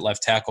long-term at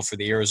left tackle for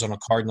the Arizona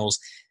Cardinals.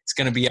 It's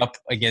going to be up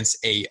against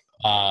a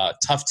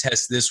tough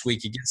test this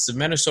week against the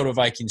Minnesota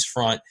Vikings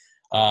front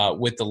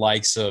with the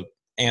likes of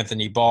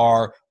Anthony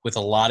Barr, with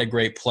a lot of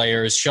great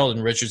players.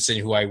 Sheldon Richardson,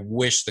 who I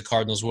wish the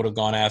Cardinals would have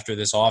gone after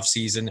this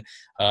offseason.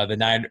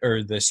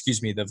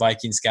 The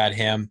Vikings got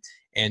him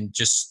and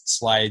just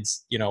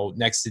slides,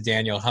 next to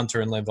Daniel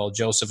Hunter and Linval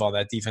Joseph on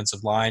that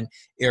defensive line.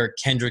 Eric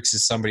Kendricks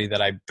is somebody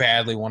that I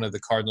badly wanted the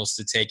Cardinals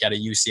to take out of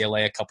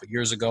UCLA a couple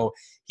years ago.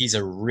 He's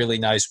a really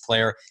nice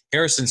player.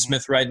 Harrison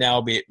Smith right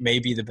now may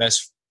be the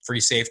best free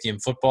safety in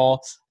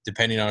football,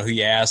 depending on who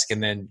you ask,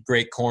 and then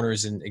great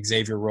corners in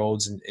Xavier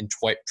Rhodes and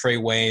Trey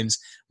Waynes.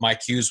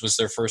 Mike Hughes was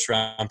their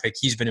first-round pick.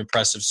 He's been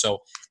impressive. So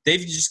they've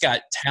just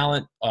got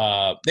talent.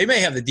 They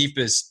may have the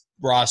deepest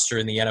roster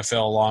in the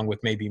NFL along with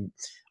maybe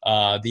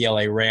the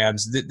LA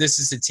Rams. This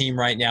is a team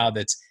right now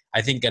that's,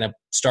 I think, going to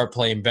start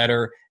playing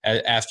better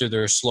after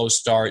their slow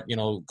start.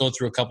 Go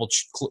through a couple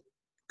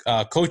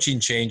coaching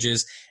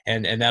changes,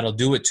 and that'll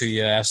do it to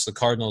you. Ask the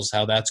Cardinals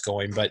how that's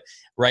going. But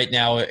right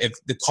now, if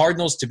the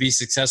Cardinals to be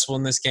successful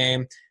in this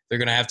game, they're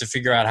going to have to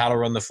figure out how to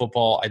run the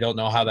football. I don't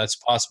know how that's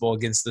possible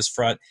against this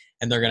front,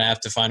 and they're going to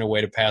have to find a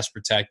way to pass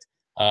protect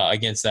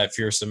against that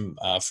fearsome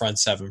front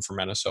seven for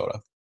Minnesota.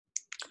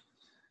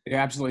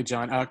 Yeah, absolutely,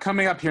 John.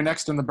 Coming up here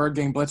next on the Bird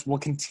Game Blitz, we'll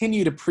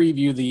continue to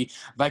preview the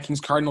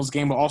Vikings-Cardinals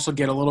game. We'll also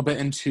get a little bit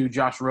into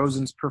Josh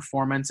Rosen's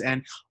performance,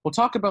 and we'll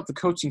talk about the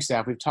coaching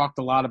staff. We've talked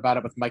a lot about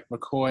it with Mike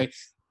McCoy.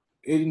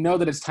 You know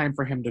that it's time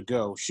for him to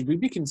go. Should we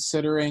be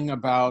considering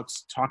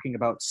talking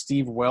about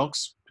Steve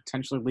Wilks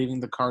potentially leaving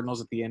the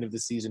Cardinals at the end of the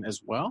season as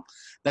well?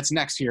 That's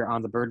next here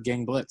on the Bird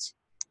Gang Blitz.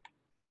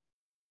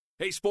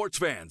 Hey, sports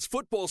fans,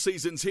 football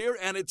season's here,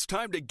 and it's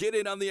time to get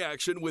in on the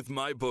action with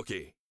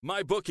MyBookie.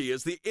 MyBookie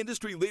is the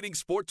industry-leading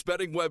sports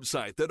betting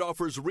website that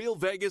offers real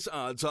Vegas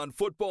odds on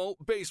football,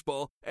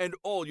 baseball, and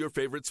all your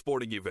favorite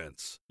sporting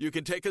events. You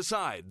can take a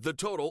side, the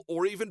total,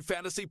 or even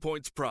fantasy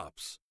points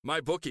props.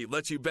 MyBookie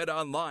lets you bet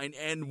online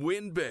and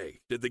win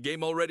big. Did the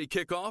game already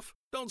kick off?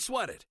 Don't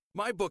sweat it.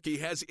 MyBookie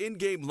has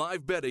in-game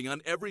live betting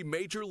on every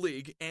major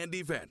league and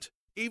event.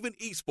 even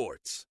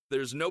esports.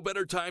 There's no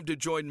better time to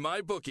join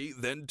MyBookie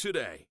than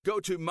today. Go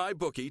to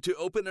MyBookie to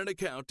open an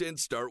account and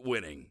start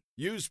winning.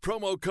 Use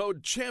promo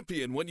code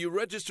CHAMPION when you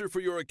register for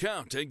your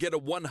account and get a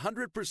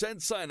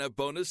 100% sign-up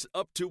bonus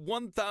up to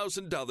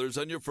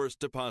 $1,000 on your first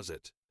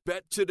deposit.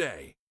 Bet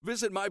today.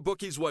 Visit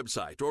MyBookie's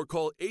website or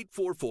call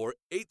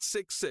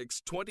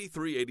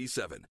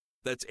 844-866-2387.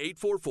 That's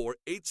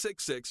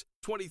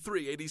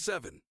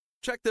 844-866-2387.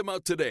 Check them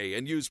out today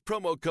and use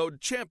promo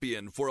code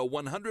CHAMPION for a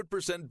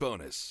 100%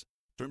 bonus.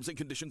 Terms and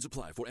conditions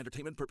apply for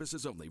entertainment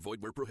purposes only.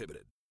 Void where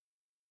prohibited.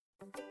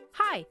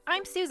 Hi,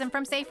 I'm Susan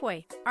from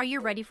Safeway. Are you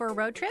ready for a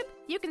road trip?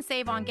 You can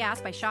save on gas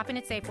by shopping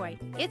at Safeway.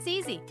 It's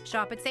easy.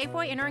 Shop at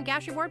Safeway and earn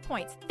gas reward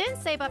points. Then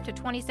save up to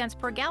 20 cents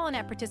per gallon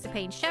at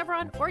participating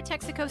Chevron or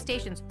Texaco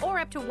stations, or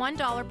up to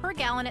 $1 per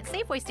gallon at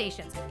Safeway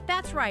stations.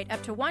 That's right,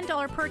 up to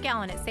 $1 per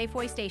gallon at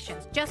Safeway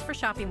stations, just for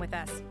shopping with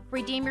us.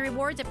 Redeem your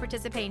rewards at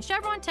participating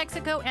Chevron,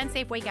 Texaco, and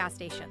Safeway gas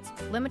stations.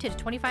 Limited to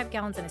 25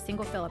 gallons in a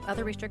single fill-up.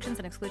 Other restrictions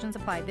and exclusions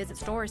apply. Visit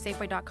store or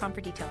Safeway.com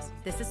for details.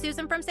 This is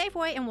Susan from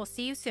Safeway, and we'll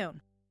see you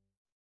soon.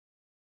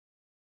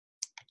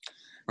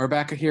 We're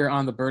back here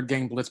on the Bird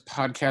Gang Blitz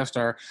podcast,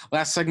 our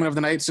last segment of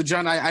the night. So,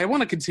 John, I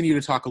want to continue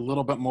to talk a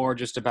little bit more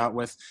just about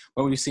with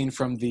what we've seen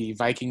from the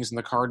Vikings and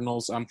the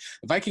Cardinals. The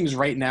Vikings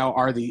right now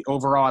are the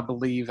overall, I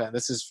believe,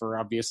 this is for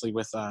obviously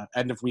with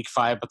end of week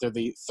 5, but they're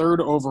the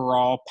 3rd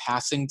overall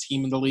passing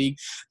team in the league.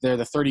 They're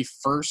the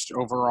 31st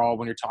overall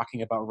when you're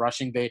talking about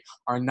rushing. They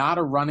are not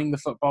a running the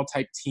football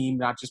type team,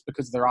 not just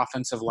because of their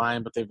offensive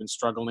line, but they've been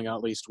struggling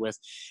at least with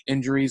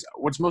injuries.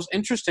 What's most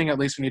interesting, at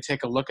least when you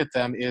take a look at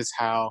them, is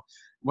how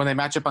when they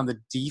match up on the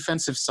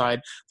defensive side,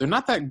 they're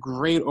not that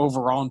great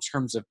overall in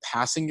terms of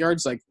passing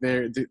yards. Like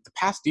the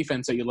pass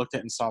defense that you looked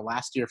at and saw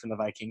last year from the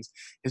Vikings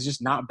has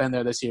just not been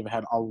there this year. They've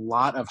had a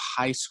lot of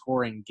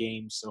high-scoring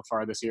games so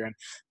far this year, and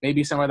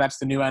maybe some of that's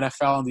the new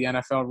NFL and the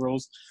NFL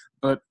rules,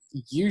 but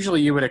usually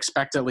you would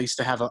expect at least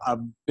to have a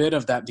bit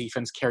of that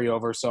defense carry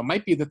over. So it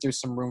might be that there's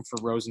some room for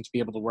Rosen to be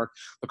able to work.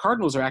 The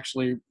Cardinals are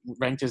actually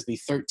ranked as the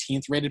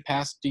 13th rated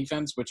pass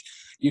defense, which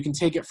you can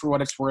take it for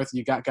what it's worth.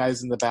 You got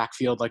guys in the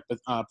backfield like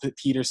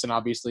Peterson,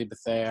 obviously,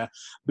 Bethea,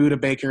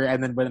 Budda Baker,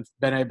 and then Ben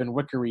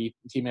Wickery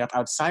teaming up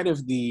outside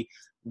of the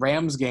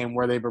Rams game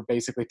where they were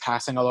basically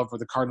passing all over.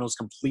 The Cardinals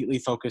completely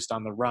focused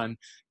on the run.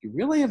 You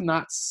really have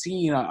not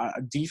seen a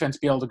defense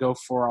be able to go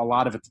for a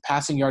lot of it. The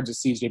passing yards that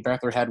C.J.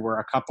 Beathard had were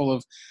a couple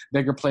of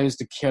bigger plays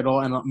to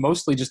Kittle, and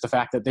mostly just the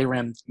fact that they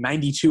ran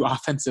 92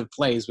 offensive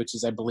plays, which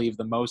is, I believe,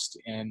 the most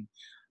in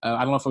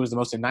I don't know if it was the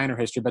most in Niner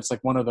history, but it's like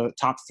one of the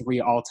top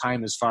 3 all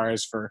time as far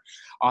as for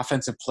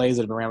offensive plays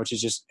that have been ran, which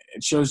is just,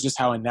 it shows just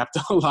how inept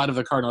a lot of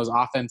the Cardinals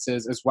offense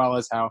is, as well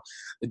as how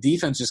the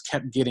defense just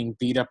kept getting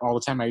beat up all the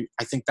time. I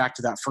think back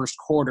to that first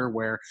quarter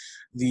where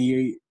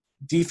the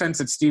defense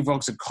that Steve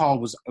Wilks had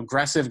called was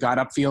aggressive, got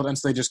upfield, and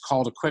so they just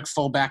called a quick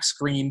fullback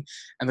screen,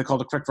 and they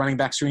called a quick running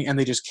back screen, and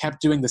they just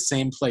kept doing the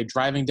same play,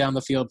 driving down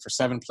the field for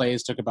 7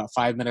 plays, took about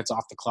 5 minutes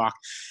off the clock.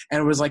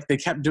 And it was like they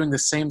kept doing the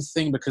same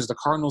thing because the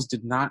Cardinals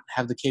did not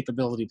have the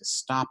capability to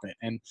stop it.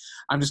 And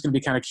I'm just going to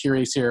be kind of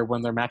curious here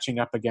when they're matching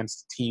up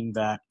against a team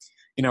that,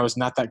 you know, is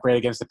not that great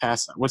against the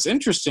pass. What's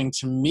interesting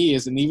to me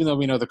is, and even though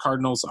we know the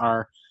Cardinals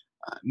are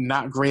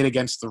not great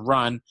against the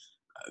run,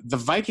 the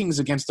Vikings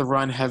against the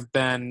run have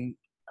been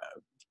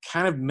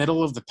kind of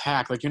middle of the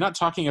pack. Like, you're not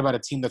talking about a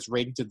team that's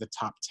ranked in the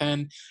top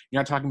 10. You're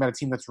not talking about a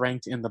team that's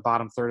ranked in the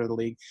bottom third of the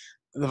league.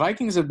 The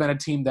Vikings have been a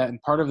team that, and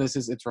part of this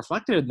is it's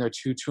reflected in their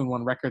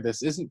 2-2-1 record.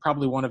 This isn't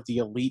probably one of the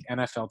elite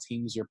NFL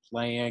teams you're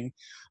playing,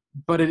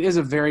 but it is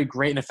a very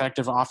great and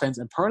effective offense.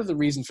 And part of the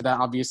reason for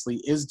that,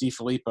 obviously, is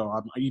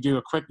DeFilippo. You do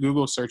a quick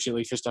Google search, at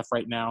least for stuff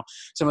right now.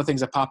 Some of the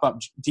things that pop up,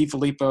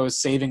 DeFilippo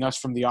is saving us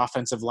from the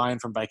offensive line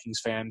from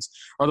Vikings fans,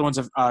 or the ones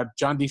of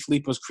John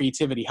DeFilippo's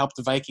creativity helped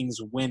the Vikings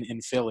win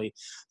in Philly.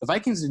 The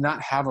Vikings did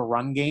not have a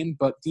run game,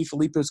 but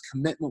DeFilippo's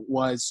commitment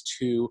was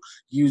to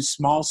use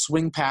small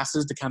swing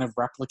passes to kind of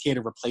replicate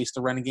or replace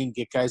the running game,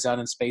 get guys out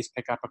in space,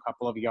 pick up a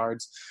couple of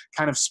yards,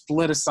 kind of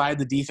split aside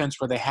the defense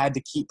where they had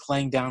to keep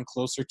playing down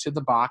closer to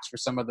the box for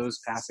some of those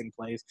passing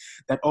plays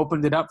that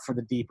opened it up for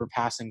the deeper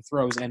passing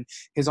throws. And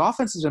his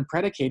offense has been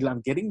predicated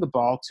on getting the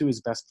ball to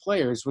his best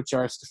players, which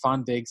are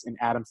Stephon Diggs and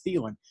Adam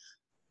Thielen.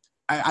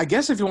 I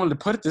guess if you wanted to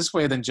put it this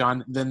way, then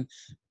John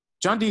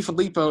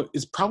DeFilippo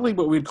is probably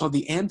what we'd call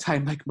the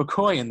anti-Mike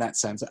McCoy in that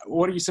sense.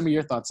 What are some of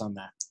your thoughts on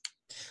that?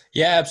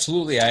 Yeah,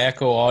 absolutely. I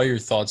echo all your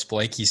thoughts,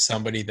 Blake. He's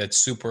somebody that's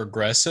super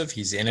aggressive.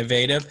 He's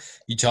innovative.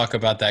 You talk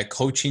about that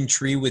coaching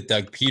tree with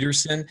Doug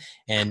Peterson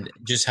and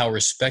just how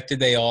respected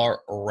they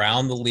are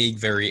around the league,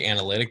 very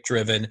analytic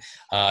driven.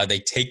 They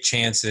take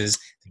chances,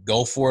 they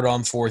go for it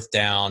on 4th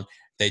down.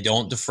 They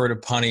don't defer to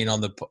punting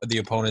on the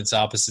opponent's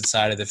opposite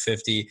side of the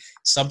 50,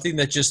 something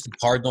that just the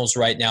Cardinals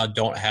right now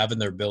don't have in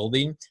their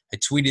building. I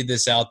tweeted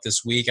this out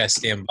this week. I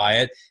stand by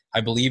it.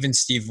 I believe in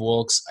Steve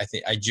Wilks.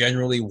 I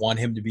generally want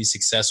him to be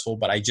successful,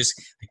 but I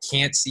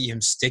can't see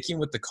him sticking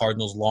with the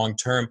Cardinals long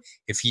term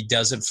if he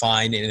doesn't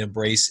find and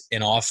embrace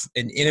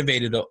an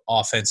innovative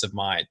offensive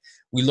mind.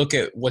 We look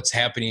at what's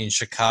happening in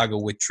Chicago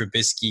with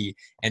Trubisky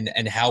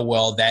and how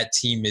well that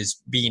team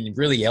is being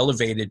really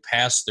elevated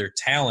past their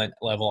talent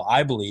level,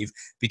 I believe,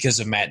 because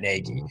of Matt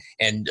Nagy.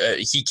 And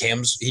he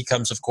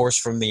comes, of course,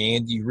 from the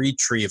Andy Reid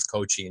tree of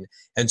coaching.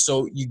 And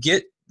so you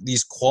get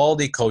these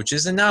quality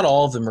coaches, and not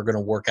all of them are going to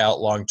work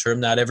out long term.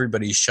 Not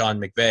everybody's Sean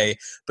McVay,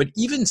 but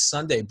even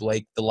Sunday,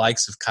 Blake, the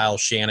likes of Kyle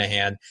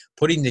Shanahan,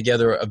 putting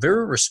together a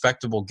very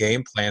respectable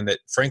game plan that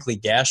frankly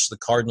gashed the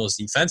Cardinals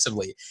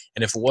defensively.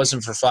 And if it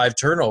wasn't for 5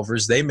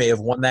 turnovers, they may have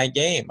won that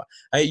game.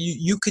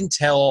 You can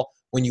tell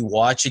when you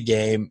watch a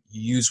game,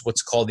 you use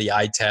what's called the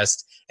eye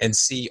test and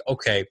see,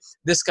 okay,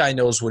 this guy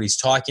knows what he's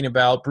talking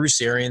about.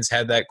 Bruce Arians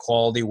had that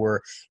quality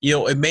where,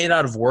 it may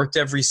not have worked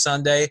every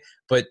Sunday,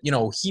 but,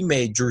 he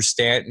made Drew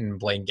Stanton and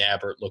Blaine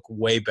Gabbert look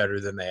way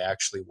better than they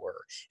actually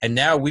were. And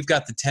now we've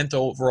got the 10th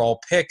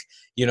overall pick,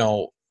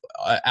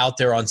 out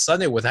there on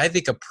Sunday with, I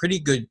think, a pretty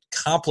good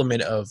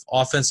complement of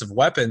offensive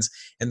weapons.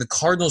 And the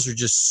Cardinals are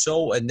just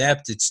so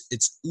inept.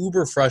 It's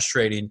uber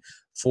frustrating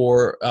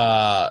for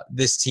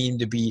this team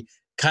to be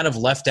kind of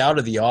left out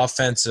of the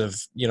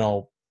offensive,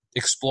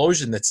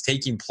 explosion that's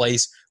taking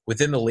place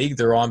within the league.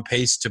 They're on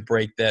pace to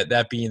break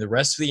that being the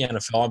rest of the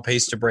NFL, on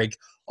pace to break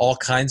all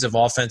kinds of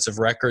offensive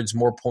records,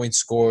 more points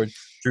scored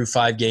through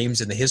 5 games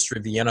in the history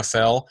of the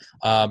NFL.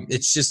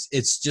 It's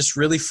just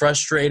really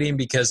frustrating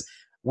because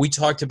we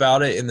talked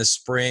about it in the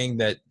spring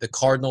that the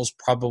Cardinals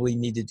probably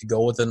needed to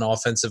go with an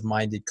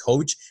offensive-minded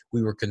coach.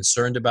 We were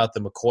concerned about the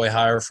McCoy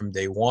hire from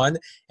day one,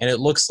 and it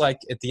looks like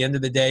at the end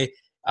of the day,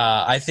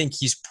 I think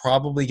he's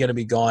probably going to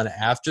be gone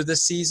after the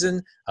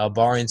season,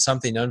 barring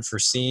something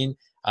unforeseen.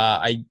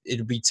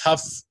 It'd be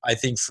tough, I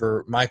think,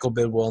 for Michael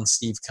Bidwell and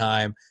Steve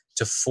Keim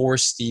to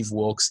force Steve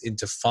Wilks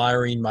into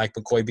firing Mike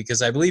McCoy,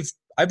 because I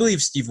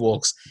believe Steve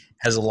Wilks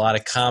has a lot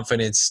of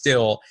confidence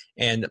still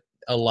and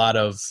a lot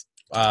of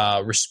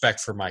respect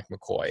for Mike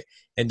McCoy.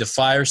 And to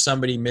fire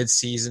somebody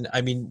midseason,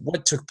 I mean,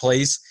 what took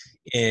place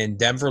in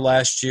Denver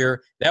last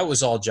year, that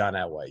was all John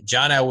Elway.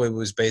 John Elway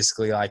was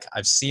basically like,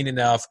 I've seen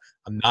enough.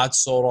 I'm not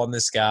sold on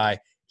this guy.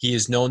 He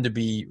is known to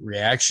be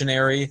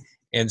reactionary.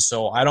 And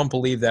so I don't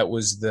believe that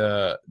was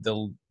the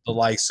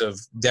likes of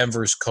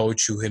Denver's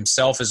coach, who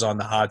himself is on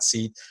the hot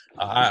seat.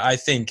 I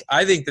think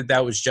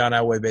that was John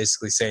Elway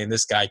basically saying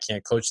this guy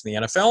can't coach in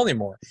the NFL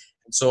anymore.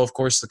 And so, of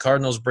course, the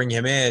Cardinals bring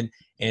him in,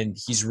 and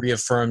he's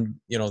reaffirmed,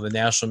 the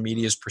national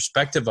media's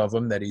perspective of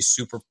him, that he's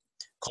super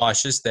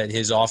cautious, that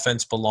his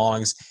offense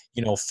belongs,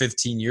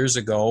 15 years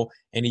ago.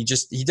 And he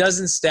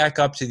doesn't stack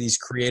up to these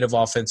creative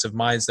offensive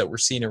minds that we're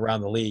seeing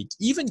around the league.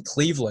 Even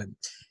Cleveland,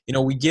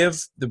 we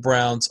give the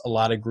Browns a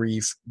lot of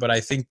grief, but I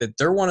think that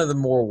they're one of the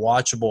more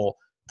watchable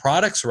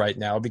products right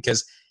now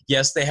because,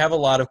 yes, they have a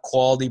lot of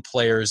quality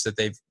players that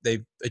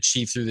they've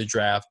achieved through the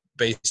draft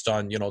based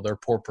on, their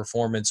poor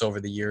performance over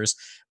the years.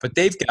 But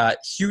they've got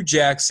Hugh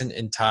Jackson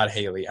and Todd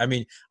Haley. I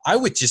mean, I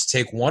would just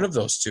take one of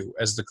those two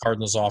as the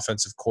Cardinals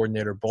offensive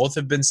coordinator. Both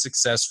have been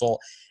successful.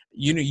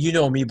 You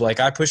know me, Blake.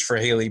 I pushed for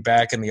Haley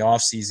back in the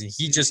offseason.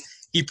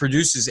 He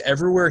produces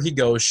everywhere he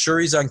goes. Sure,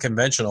 he's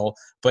unconventional,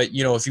 but,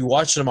 if you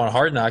watch him on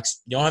Hard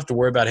Knocks, you don't have to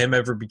worry about him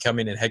ever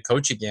becoming a head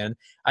coach again.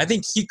 I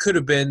think he could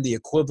have been the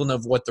equivalent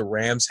of what the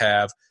Rams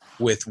have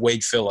with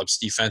Wade Phillips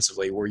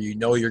defensively, where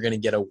you're going to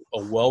get a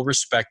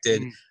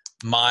well-respected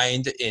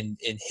mind in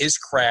his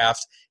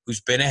craft,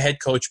 who's been a head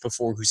coach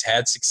before, who's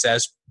had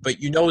success, but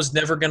is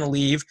never going to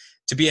leave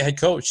to be a head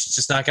coach. It's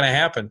just not going to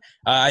happen.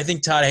 I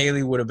think Todd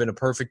Haley would have been a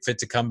perfect fit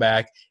to come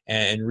back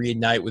and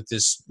reignite with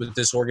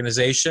this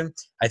organization.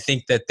 I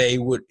think that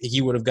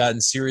he would have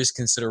gotten serious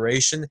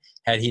consideration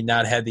had he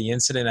not had the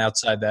incident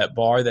outside that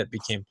bar that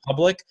became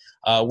public,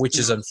 which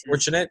is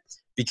unfortunate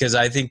because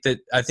I think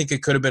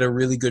it could have been a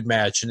really good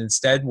match. And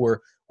instead we're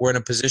in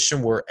a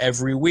position where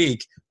every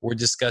week we're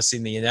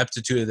discussing the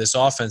ineptitude of this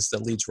offense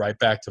that leads right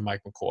back to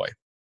Mike McCoy.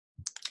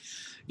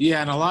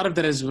 Yeah, and a lot of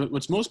that is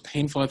what's most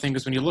painful, I think,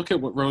 is when you look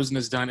at what Rosen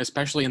has done,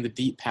 especially in the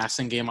deep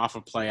passing game off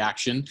of play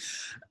action.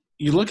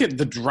 You look at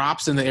the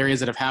drops in the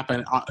areas that have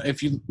happened.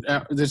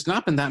 There's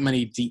not been that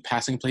many deep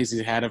passing plays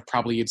he's had of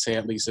probably, you'd say,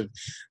 at least of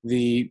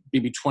the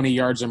maybe 20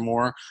 yards or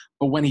more.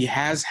 But when he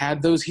has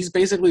had those, he's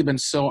basically been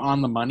so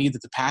on the money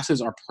that the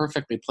passes are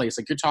perfectly placed.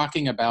 Like, you're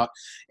talking about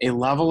a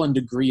level and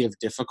degree of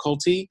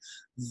difficulty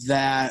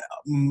that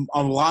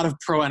a lot of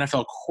pro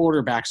NFL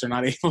quarterbacks are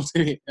not able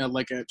to be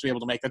able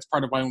to make. That's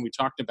part of why when we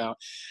talked about,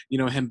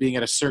 him being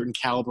at a certain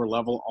caliber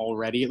level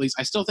already, at least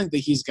I still think that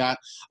he's got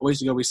a ways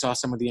to go. We saw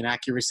some of the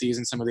inaccuracies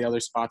in some of the other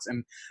spots,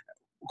 and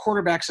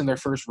quarterbacks in their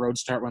first road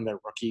start when they're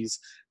rookies,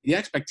 the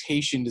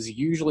expectation is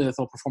usually that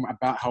they'll perform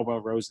about how well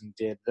Rosen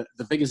did.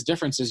 The biggest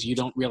difference is you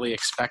don't really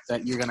expect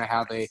that you're going to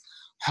have a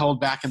held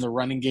back in the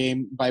running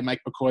game by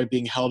Mike McCoy,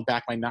 being held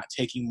back by not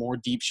taking more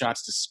deep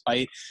shots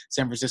despite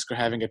San Francisco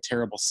having a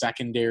terrible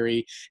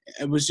secondary.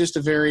 It was just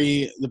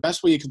the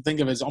best way you can think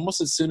of it is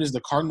almost as soon as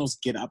the Cardinals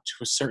get up to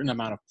a certain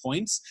amount of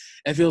points,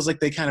 it feels like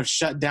they kind of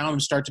shut down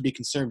and start to be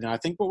conservative. Now, I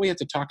think what we have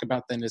to talk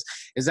about then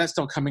is that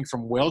still coming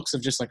from Wilks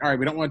of just like, all right,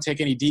 we don't want to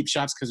take any deep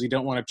shots because we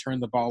don't want to turn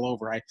the ball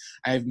over.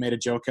 I've made a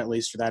joke at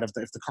least for that. If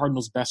the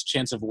Cardinals' best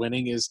chance of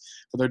winning is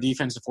for their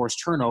defense to force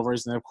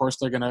turnovers, then of course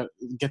they're going to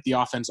get the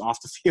offense off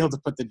the field to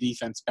put the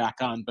defense back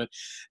on. But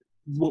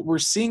what we're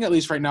seeing, at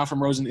least right now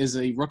from Rosen, is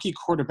a rookie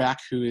quarterback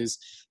who is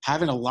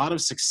having a lot of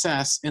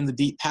success in the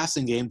deep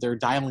passing game. They're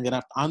dialing it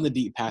up on the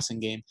deep passing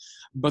game,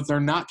 but they're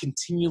not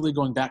continually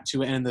going back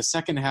to it. And in the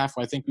second half,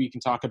 what I think we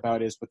can talk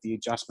about is with the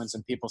adjustments,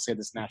 and people say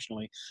this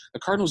nationally, the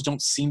Cardinals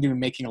don't seem to be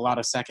making a lot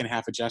of second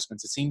half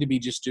adjustments. It seemed to be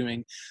just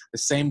doing the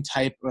same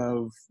type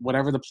of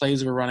whatever the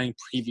plays were running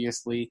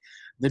previously.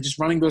 They're just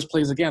running those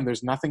plays again.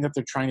 There's nothing that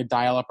they're trying to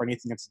dial up or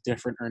anything that's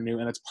different or new.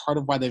 And that's part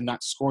of why they've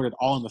not scored at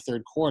all in the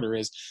third quarter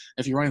is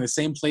if you're running the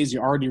same plays you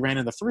already ran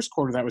in the first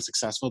quarter that was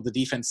successful, the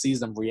defense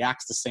sees them,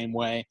 reacts the same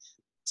way.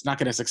 It's not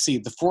going to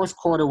succeed. The fourth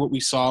quarter, what we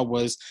saw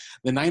was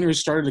the Niners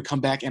started to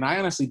come back. And I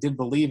honestly did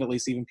believe, at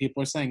least even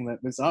people are saying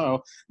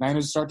that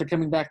Niners started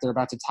coming back. They're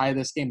about to tie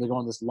this game. They're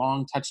going this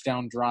long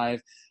touchdown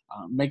drive,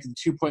 make the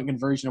 2-point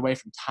conversion away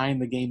from tying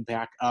the game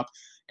back up.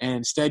 And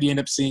instead you end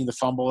up seeing the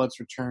fumble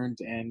that's returned.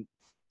 And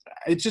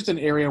it's just an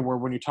area where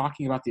when you're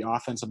talking about the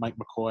offense of Mike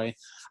McCoy,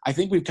 I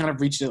think we've kind of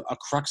reached a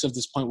crux of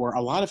this point where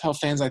a lot of how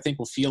fans, I think,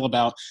 will feel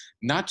about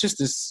not just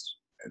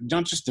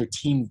their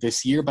team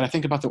this year, but I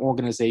think about the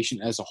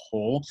organization as a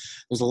whole.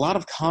 There's a lot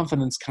of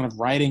confidence kind of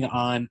riding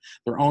on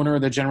their owner,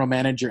 their general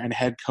manager, and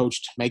head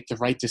coach to make the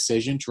right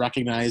decision, to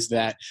recognize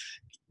that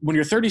when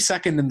you're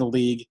 32nd in the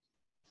league,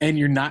 and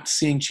you're not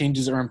seeing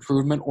changes or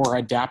improvement or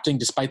adapting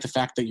despite the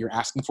fact that you're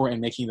asking for it and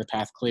making the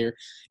path clear,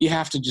 you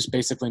have to just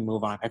basically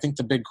move on. I think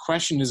the big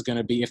question is going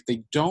to be if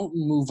they don't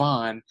move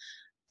on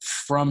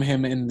from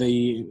him in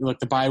the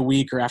bye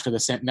week or after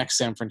the next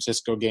San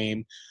Francisco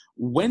game,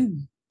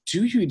 when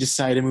do you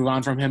decide to move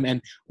on from him?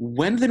 And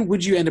when then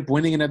would you end up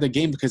winning another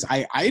game? Because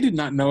I did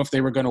not know if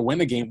they were going to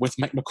win a game with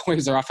Mike McCoy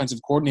as their offensive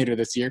coordinator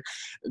this year.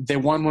 They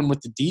won one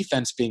with the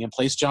defense being in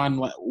place. John,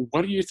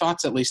 what are your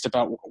thoughts at least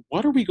about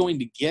what are we going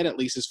to get at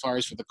least as far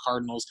as for the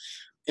Cardinals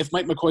if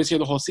Mike McCoy's here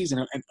the whole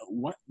season? And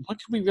what can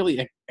we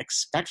really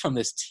expect from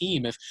this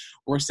team if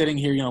we're sitting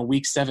here,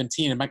 week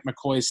 17 and Mike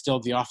McCoy is still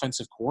the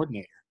offensive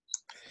coordinator?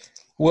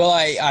 Well,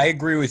 I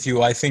agree with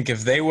you. I think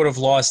if they would have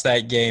lost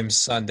that game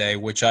Sunday,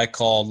 which I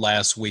called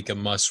last week a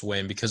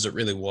must-win because it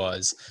really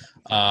was,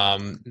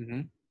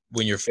 when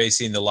you're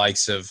facing the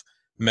likes of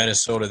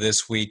Minnesota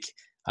this week,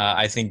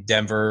 I think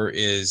Denver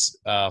is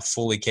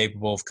fully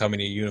capable of coming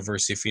to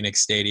University of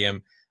Phoenix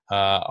Stadium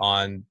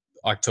on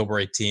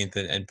October 18th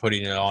and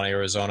putting it on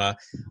Arizona.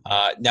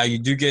 Now, you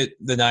do get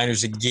the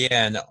Niners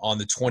again on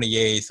the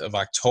 28th of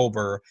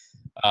October,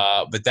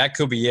 but that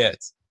could be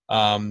it.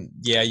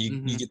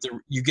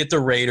 You get the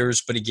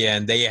Raiders, but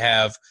again, they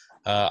have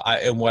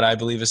and what I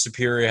believe a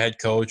superior head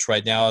coach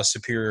right now, a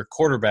superior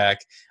quarterback,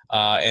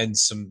 and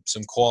some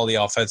quality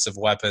offensive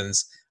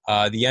weapons.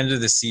 The end of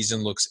the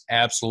season looks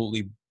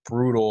absolutely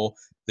brutal.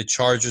 The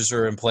Chargers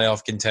are in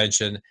playoff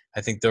contention.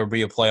 I think there'll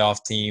be a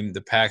playoff team.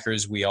 The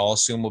Packers, we all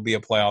assume, will be a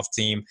playoff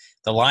team.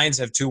 The Lions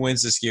have 2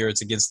 wins this year.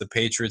 It's against the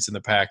Patriots and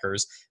the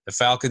Packers. The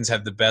Falcons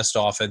have the best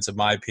offense, in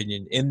my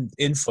opinion,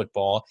 in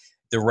football.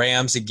 The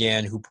Rams,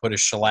 again, who put a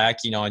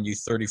shellacking on you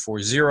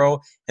 34-0,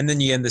 and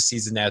then you end the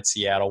season at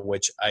Seattle,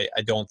 which I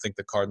don't think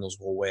the Cardinals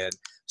will win.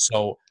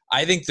 So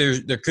I think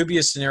there could be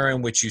a scenario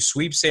in which you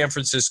sweep San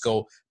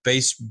Francisco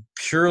based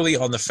purely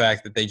on the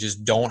fact that they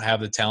just don't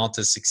have the talent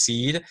to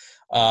succeed.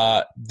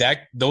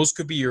 Those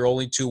could be your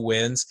only 2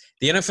 wins.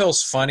 The NFL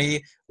is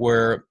funny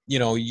where,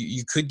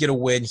 you could get a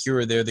win here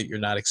or there that you're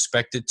not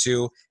expected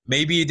to.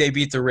 Maybe they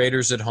beat the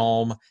Raiders at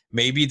home.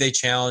 Maybe they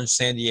challenge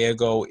San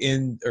Diego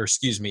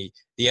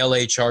the LA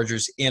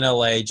Chargers in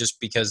LA just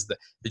because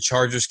the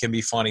Chargers can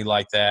be funny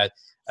like that.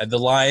 The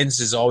Lions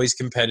is always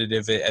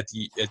competitive at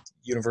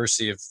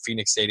University of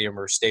Phoenix Stadium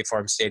or State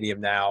Farm Stadium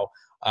now.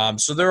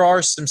 So there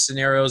are some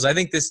scenarios. I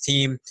think this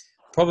team,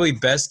 probably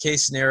best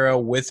case scenario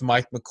with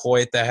Mike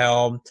McCoy at the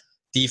helm,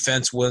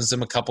 defense wins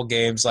them a couple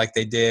games like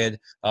they did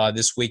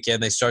this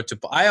weekend.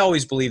 I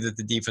always believe that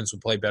the defense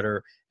will play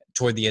better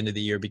toward the end of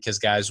the year because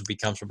guys will be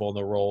comfortable in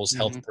their roles,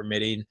 health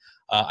permitting.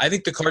 I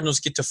think the Cardinals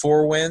get to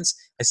 4 wins.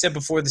 I said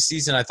before the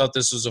season I thought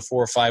this was a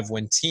 4 or 5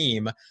 win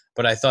team,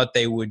 but I thought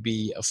they would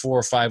be a 4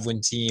 or 5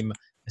 win team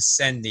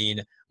ascending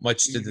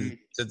much to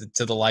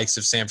the likes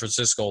of San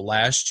Francisco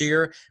last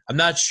year. I'm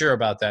not sure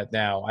about that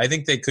now. I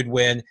think they could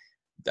win.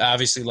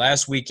 Obviously,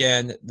 last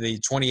weekend, the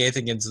 28th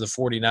against the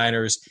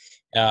 49ers,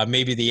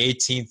 maybe the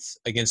 18th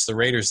against the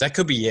Raiders. That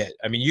could be it.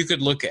 I mean, you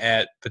could look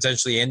at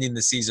potentially ending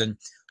the season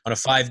on a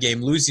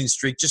 5-game losing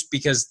streak just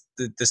because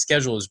the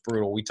schedule is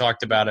brutal. We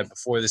talked about it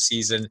before the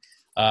season.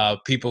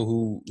 People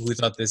who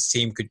thought this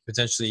team could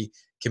potentially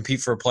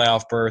compete for a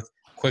playoff berth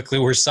quickly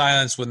were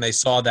silenced when they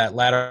saw that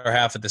latter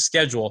half of the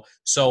schedule.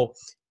 So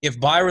if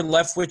Byron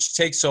Leftwich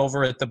takes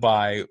over at the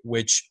bye,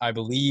 which I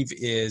believe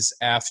is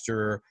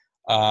after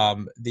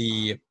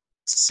the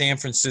San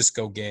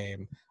Francisco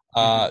game,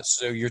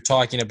 so you're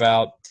talking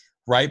about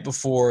right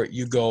before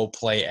you go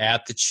play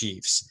at the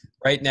Chiefs.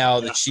 Right now,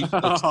 the Chiefs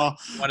are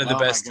one of the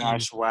best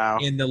teams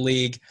in the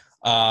league.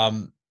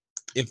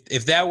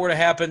 If that were to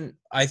happen,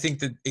 I think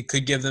that it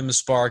could give them a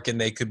spark and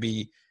they could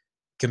be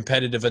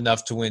competitive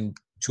enough to win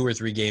 2 or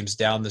 3 games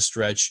down the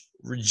stretch.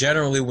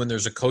 Generally, when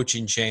there's a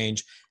coaching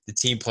change, the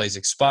team plays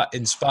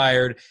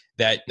inspired.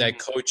 That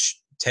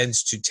coach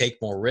tends to take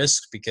more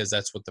risks because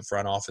that's what the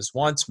front office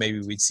wants. Maybe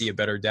we'd see a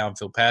better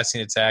downfield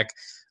passing attack.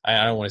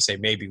 I don't want to say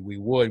maybe we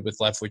would with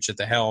Leftwich at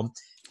the helm.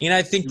 And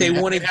I think they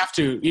want to have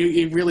to.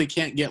 You really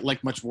can't get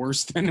like much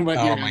worse than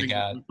what you're my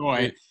God.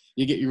 McCoy.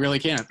 You really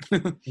can't.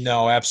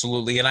 No,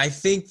 absolutely. And I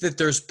think that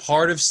there's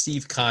part of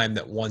Steve Keim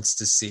that wants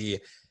to see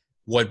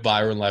what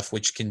Byron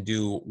Leftwich can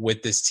do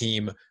with this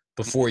team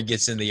before he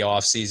gets in the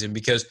offseason.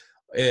 Because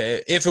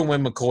if and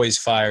when McCoy's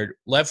fired,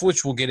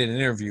 Leftwich will get an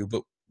interview,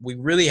 but we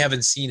really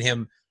haven't seen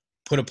him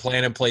put a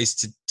plan in place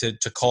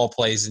to call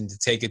plays and to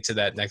take it to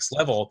that next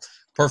level.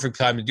 Perfect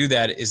time to do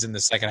that is in the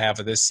second half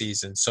of this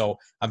season. So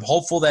I'm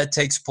hopeful that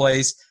takes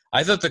place.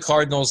 I thought the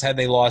Cardinals, had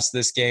they lost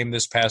this game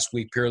this past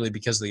week purely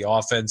because of the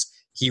offense,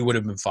 he would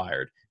have been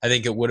fired. I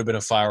think it would have been a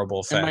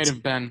fireable offense. It might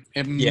have been.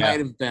 Might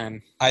have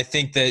been. I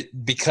think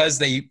that because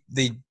they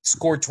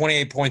scored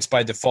 28 points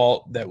by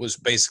default, that was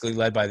basically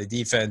led by the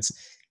defense,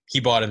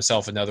 he bought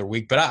himself another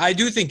week. But I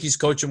do think he's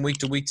coaching week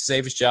to week to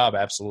save his job,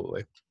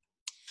 absolutely.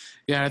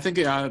 Yeah, I think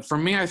for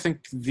me, I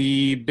think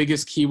the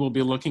biggest key we'll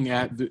be looking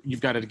at,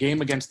 you've got a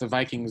game against the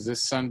Vikings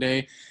this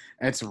Sunday.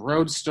 It's a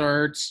road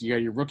start. You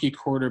got your rookie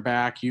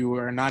quarterback. You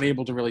are not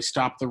able to really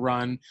stop the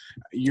run.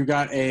 You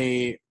got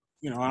an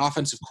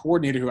offensive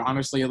coordinator who,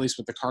 honestly, at least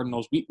with the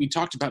Cardinals, we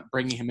talked about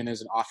bringing him in as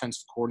an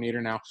offensive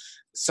coordinator. Now,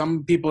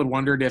 some people had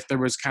wondered if there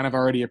was kind of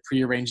already a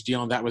prearranged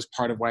deal, and that was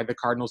part of why the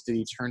Cardinals, did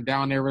he turn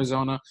down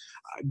Arizona?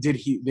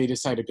 They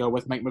decide to go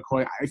with Mike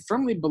McCoy? I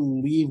firmly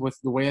believe, with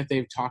the way that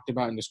they've talked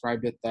about and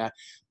described it, that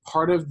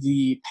part of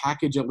the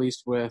package, at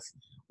least with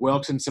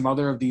Wilks and some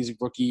other of these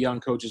rookie young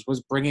coaches,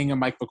 was bringing a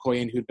Mike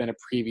McCoy in who'd been a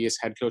previous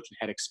head coach and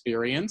had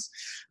experience.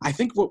 I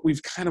think what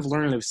we've kind of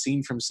learned and have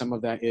seen from some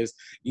of that is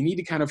you need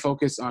to kind of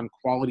focus on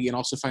quality and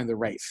also find the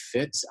right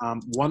fit.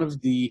 One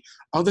of the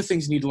other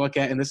things you need to look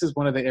at, and this is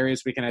one of the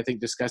areas we can, I think,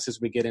 discuss as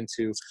we get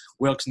into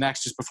Wilks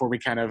next, just before we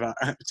kind of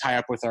tie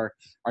up with our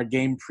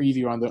game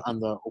preview on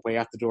the way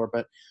out the door.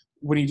 But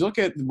when you look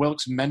at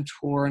Wilks'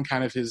 mentor and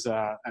kind of his,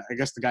 I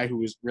guess the guy who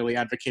was really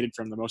advocated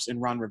for him the most, in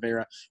Ron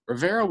Rivera,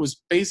 Rivera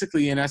was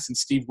basically, in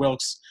essence, Steve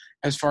Wilks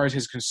as far as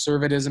his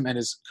conservatism and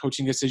his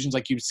coaching decisions.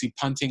 Like, you'd see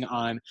punting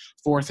on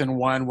 4th and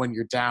 1 when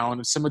you're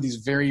down. Some of these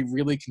very,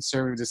 really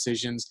conservative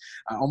decisions,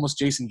 almost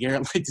Jason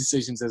Garrett-like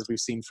decisions, as we've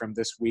seen from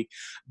this week.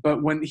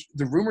 But when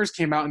the rumors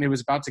came out and he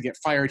was about to get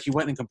fired, he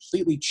went and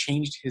completely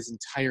changed his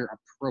entire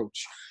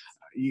approach.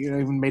 You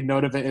even made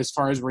note of it as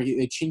far as where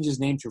they changed his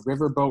name to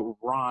Riverboat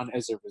Ron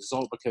as a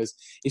result, because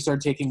he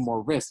started taking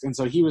more risks. And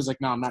so he was like,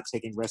 no, I'm not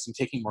taking risks. I'm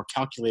taking more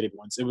calculated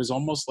ones. It was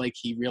almost like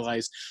he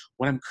realized,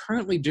 what I'm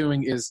currently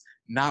doing is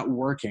not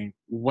working.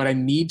 What I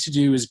need to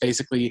do is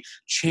basically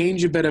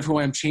change a bit of who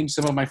I am, change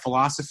some of my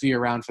philosophy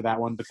around for that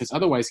one, because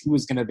otherwise he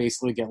was going to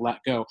basically get let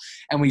go.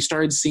 And when he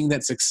started seeing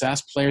that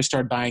success, players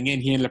started buying in.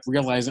 He ended up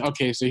realizing,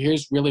 okay, so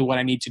here's really what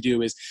I need to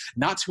do, is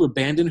not to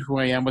abandon who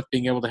I am with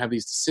being able to have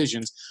these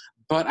decisions,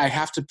 but I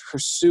have to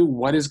pursue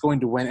what is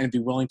going to win and be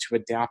willing to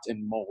adapt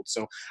and mold.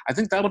 So I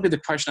think that'll be the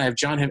question I have.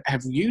 John,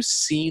 have you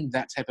seen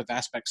that type of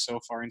aspect so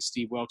far in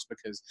Steve Wilks?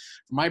 Because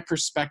from my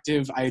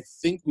perspective, I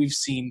think we've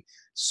seen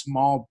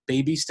small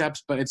baby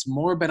steps, but it's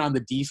more been on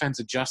the defense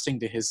adjusting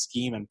to his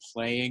scheme and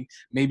playing.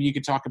 Maybe you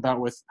could talk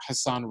about with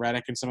Hassan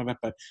Reddick and some of it,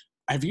 but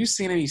have you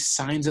seen any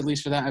signs, at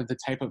least for that, of the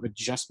type of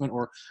adjustment?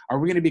 Or are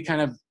we going to be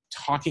kind of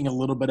talking a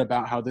little bit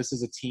about how this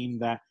is a team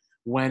that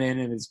went in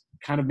and is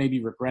kind of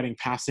maybe regretting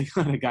passing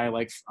on a guy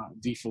like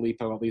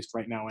DeFilippo, at least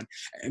right now?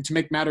 And to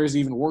make matters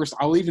even worse,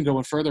 I'll even go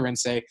in further and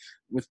say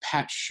with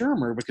Pat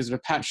Shurmur, because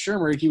with Pat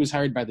Shurmur, he was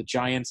hired by the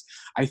Giants.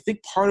 I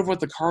think part of what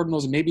the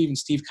Cardinals and maybe even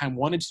Steve Keim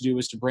wanted to do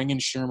was to bring in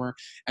Shurmur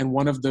and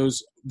one of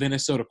those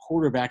Minnesota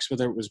quarterbacks,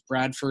 whether it was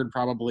Bradford,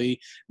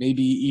 probably,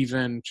 maybe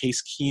even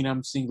Case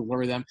Keenum, seeing to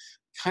lure them,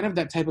 kind of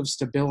that type of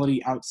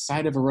stability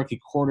outside of a rookie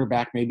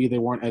quarterback. Maybe they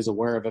weren't as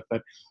aware of it,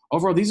 but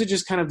overall, these are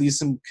just kind of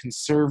some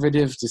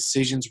conservative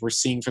decisions we're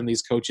seeing from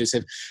these coaches.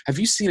 Have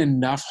you seen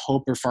enough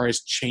hope as far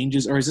as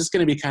changes, or is this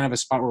going to be kind of a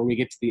spot where we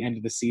get to the end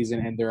of the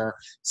season and there are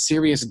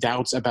serious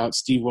doubts about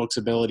Steve Wilks'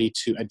 ability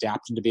to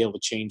adapt and to be able to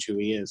change who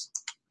he is?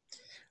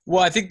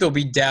 Well, I think there'll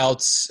be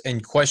doubts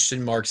and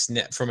question marks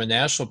from a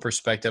national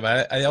perspective.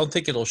 I don't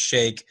think it'll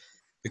shake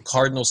the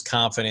Cardinals'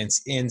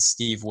 confidence in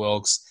Steve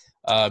Wilks.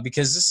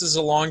 Because this is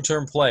a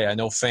long-term play. I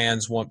know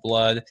fans want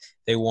blood.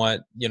 They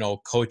want,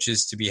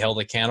 coaches to be held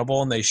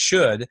accountable, and they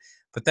should.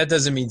 But that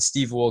doesn't mean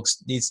Steve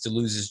Wilks needs to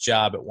lose his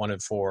job at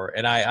 1-4.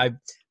 And I've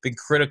been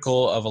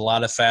critical of a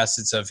lot of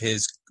facets of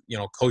his,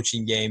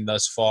 coaching game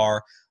thus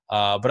far.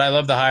 But I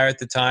love the hire at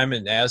the time,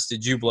 and as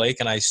did you, Blake.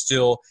 And I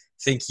still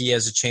think he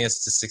has a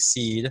chance to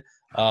succeed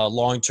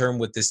long-term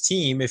with this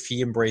team if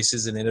he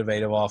embraces an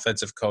innovative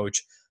offensive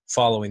coach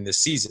following this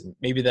season.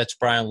 Maybe that's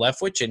Brian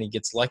Leftwich, and he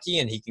gets lucky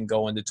and he can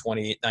go into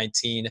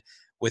 2019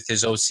 with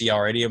his OC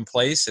already in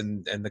place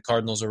and the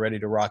Cardinals are ready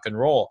to rock and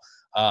roll.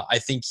 I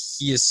think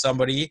he is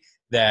somebody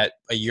that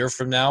a year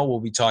from now we'll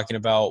be talking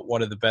about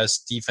one of the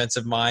best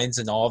defensive minds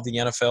in all of the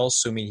NFL,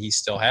 assuming he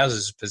still has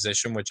his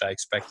position, which I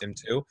expect him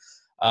to.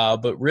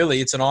 But really,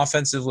 it's an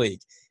offensive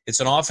league. It's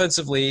an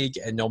offensive league,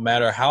 and no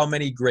matter how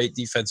many great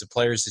defensive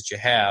players that you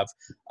have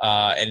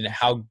and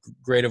how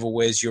great of a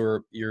whiz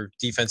your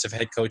defensive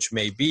head coach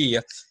may be,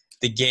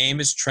 the game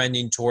is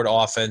trending toward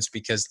offense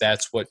because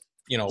that's what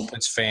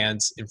puts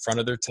fans in front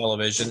of their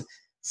television.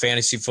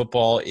 Fantasy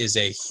football is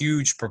a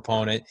huge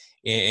proponent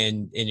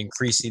in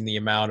increasing the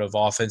amount of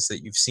offense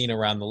that you've seen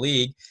around the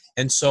league.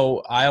 And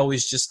so I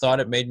always just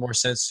thought it made more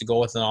sense to go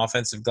with an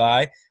offensive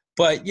guy.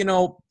 But,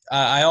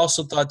 I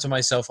also thought to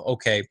myself,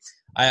 okay,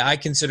 I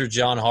consider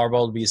John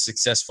Harbaugh to be a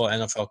successful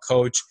NFL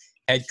coach,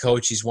 head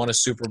coach. He's won a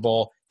Super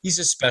Bowl. He's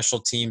a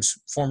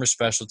former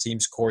special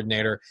teams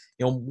coordinator.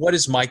 What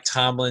is Mike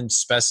Tomlin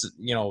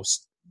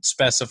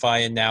specify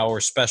in now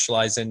or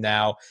specialize in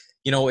now?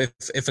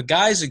 If a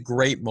guy's a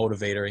great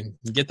motivator and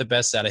can get the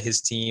best out of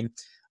his team,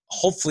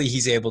 hopefully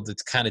he's able to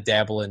kind of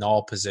dabble in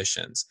all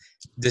positions.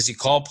 Does he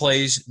call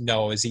plays?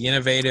 No. Is he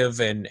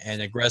innovative and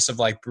aggressive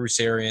like Bruce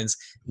Arians?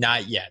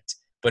 Not yet.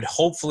 But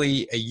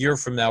hopefully a year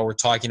from now we're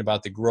talking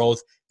about the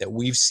growth that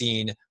we've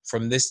seen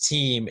from this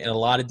team in a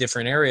lot of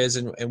different areas,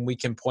 and we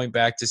can point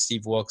back to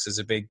Steve Wilks as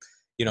a big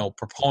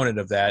proponent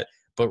of that.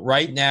 But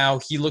right now,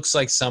 he looks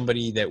like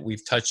somebody that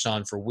we've touched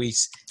on for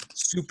weeks,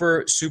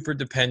 super, super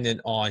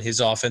dependent on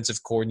his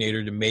offensive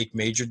coordinator to make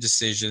major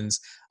decisions.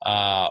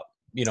 I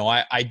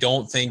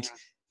don't think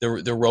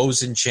the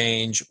Rosen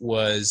change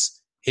was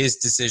his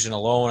decision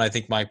alone. I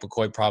think Mike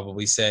McCoy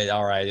probably said,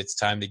 all right, it's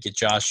time to get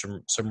Josh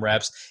some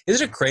reps.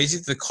 Isn't it crazy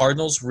that the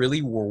Cardinals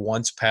really were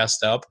once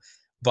passed up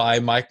by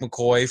Mike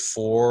McCoy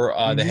for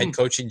the head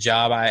coaching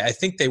job? I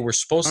think they were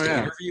supposed to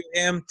interview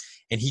him,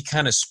 and he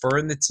kind of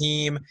spurned the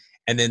team.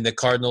 And then the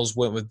Cardinals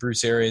went with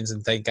Bruce Arians,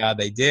 and thank God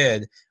they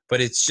did. But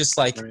it's just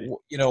like,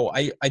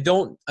 I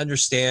don't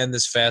understand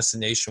this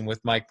fascination with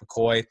Mike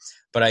McCoy,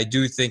 but I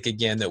do think,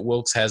 again, that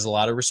Wilks has a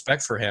lot of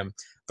respect for him.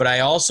 But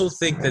I also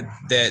think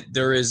that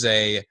there is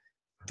a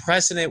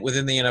precedent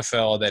within the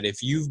NFL that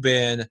if you've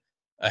been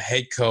a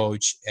head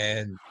coach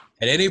and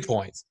at any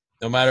point,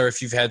 no matter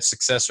if you've had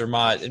success or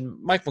not,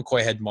 and Mike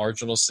McCoy had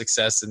marginal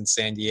success in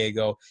San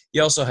Diego. He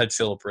also had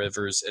Phillip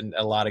Rivers and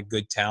a lot of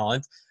good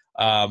talent.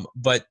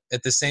 But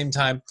at the same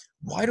time,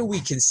 why do we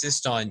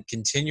consist on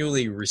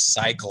continually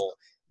recycle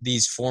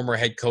these former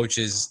head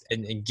coaches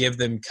and give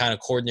them kind of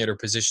coordinator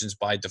positions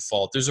by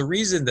default? There's a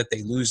reason that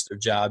they lose their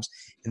jobs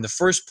in the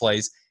first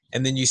place.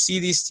 And then you see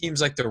these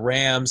teams like the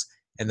Rams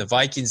and the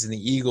Vikings and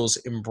the Eagles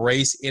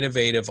embrace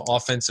innovative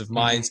offensive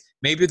minds.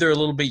 Maybe they're a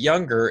little bit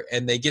younger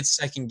and they get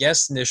second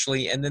guessed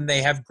initially, and then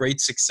they have great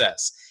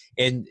success.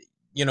 And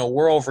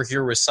we're over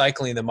here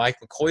recycling the Mike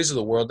McCoys of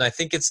the world. And I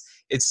think it's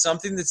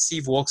something that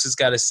Steve Wilks has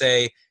got to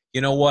say,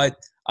 you know what,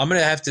 I'm going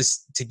to have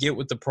to get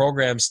with the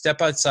program,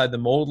 step outside the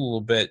mold a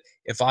little bit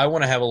if I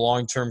want to have a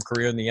long-term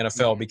career in the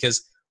NFL,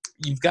 because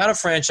you've got a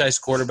franchise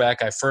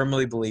quarterback. I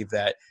firmly believe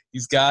that.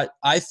 You've got,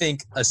 I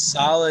think, a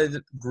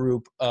solid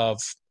group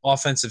of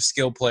offensive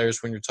skill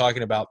players when you're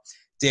talking about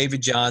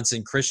David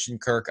Johnson, Christian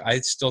Kirk. I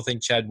still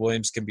think Chad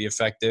Williams can be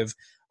effective.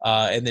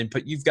 And then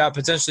you've got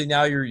potentially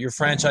now your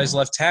franchise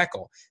left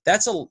tackle.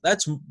 That's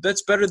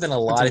better than a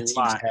lot of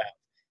teams have.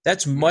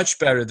 That's much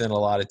better than a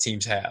lot of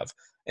teams have.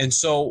 And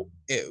so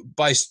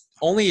by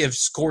only have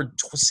scored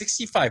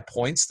 65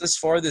 points this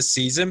far this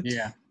season,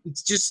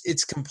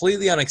 it's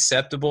completely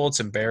unacceptable. It's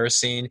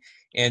embarrassing.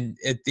 And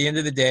at the end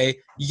of the day,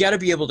 you got to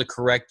be able to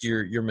correct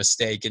your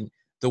mistake. And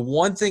the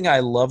one thing I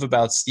love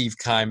about Steve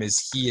Keim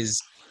is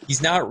he's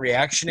not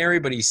reactionary,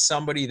 but he's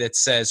somebody that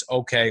says,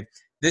 okay,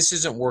 this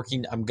isn't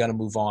working, I'm going to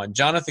move on.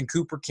 Jonathan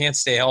Cooper can't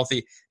stay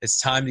healthy. It's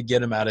time to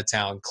get him out of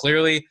town.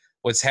 Clearly,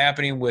 what's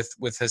happening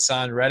with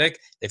Hassan Reddick,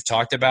 they've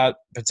talked about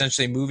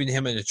potentially moving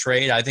him in a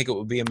trade. I think it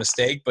would be a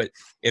mistake, but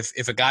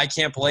if a guy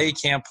can't play, he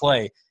can't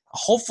play.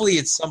 Hopefully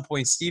at some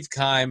point Steve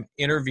Keim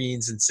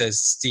intervenes and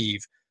says,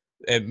 Steve,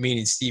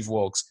 meaning Steve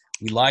Wilks,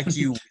 we like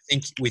you.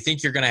 We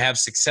think you're going to have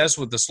success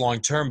with this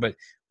long term, but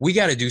we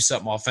got to do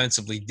something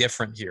offensively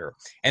different here.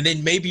 And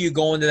then maybe you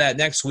go into that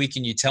next week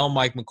and you tell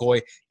Mike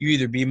McCoy, you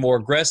either be more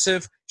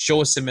aggressive,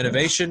 show us some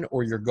innovation,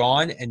 or you're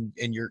gone, and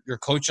you're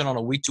coaching on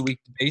a week-to-week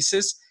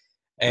basis.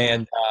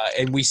 And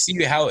we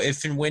see how,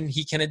 if and when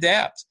he can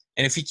adapt.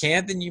 And if he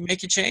can't, then you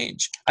make a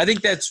change. I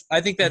think that's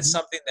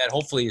something that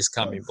hopefully is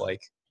coming,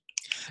 Blake.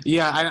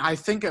 Yeah, I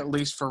think at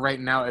least for right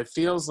now, it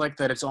feels like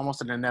that it's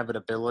almost an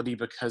inevitability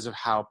because of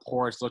how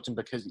poor it's looked and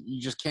because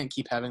you just can't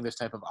keep having this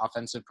type of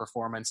offensive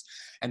performance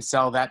and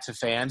sell that to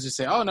fans. Just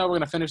say, oh, no, we're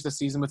going to finish the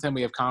season with him.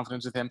 We have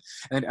confidence with him.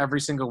 And then every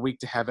single week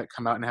to have it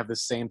come out and have the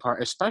same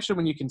part, especially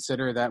when you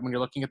consider that when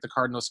you're looking at the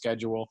Cardinals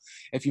schedule,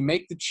 if you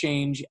make the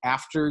change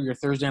after your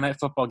Thursday night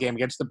football game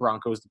against the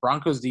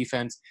Broncos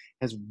defense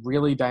has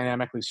really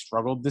dynamically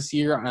struggled this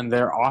year, and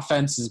their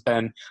offense has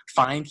been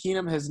fine.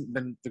 Keenum hasn't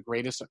been the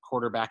greatest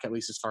quarterback, at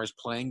least as far as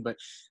playing, but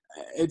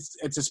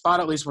it's a spot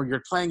at least where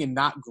you're playing a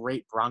not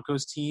great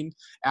Broncos team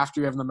after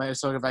you have the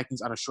Minnesota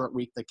Vikings on a short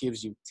week that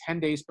gives you 10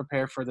 days to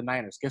prepare for the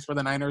Niners. Guess where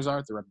the Niners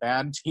are? They're a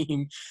bad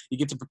team. You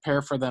get to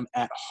prepare for them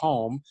at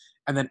home.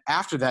 And then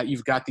after that,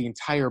 you've got the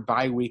entire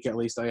bye week at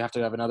least. You have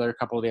to have another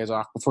couple of days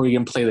off before you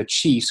can play the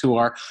Chiefs, who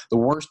are the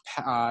worst,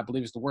 I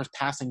believe it's the worst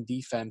passing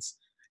defense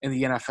in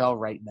the NFL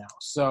right now.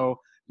 So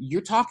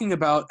you're talking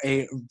about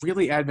a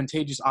really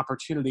advantageous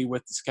opportunity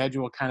with the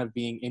schedule kind of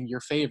being in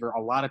your favor,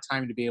 a lot of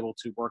time to be able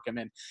to work him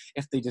in.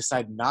 If they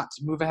decide not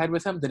to move ahead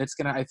with him, then it's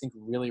going to, I think,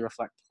 really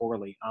reflect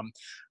poorly.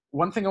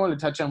 One thing I want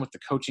to touch on with the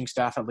coaching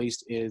staff, at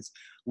least, is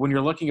when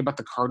you're looking about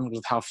the Cardinals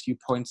with how few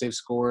points they've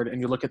scored,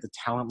 and you look at the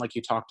talent like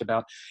you talked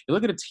about, you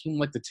look at a team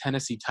like the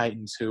Tennessee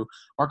Titans, who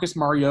Marcus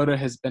Mariota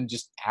has been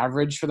just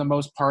average for the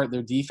most part.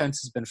 Their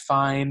defense has been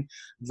fine.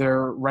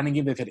 Their running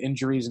game, they've had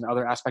injuries and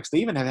other aspects. They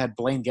even have had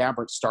Blaine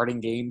Gabbert starting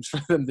games for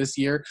them this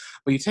year.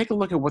 But you take a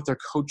look at what their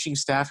coaching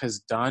staff has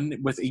done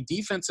with a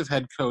defensive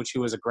head coach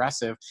who was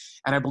aggressive,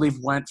 and I believe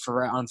went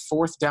for on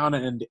fourth down,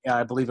 and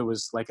I believe it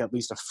was like at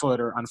least a foot,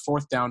 or on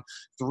fourth down,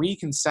 3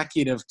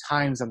 consecutive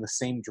times on the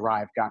same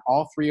drive, got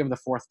all 3 of the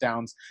fourth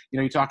downs.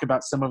 You talk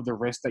about some of the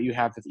risk that you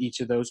have with each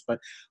of those, but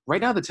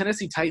right now the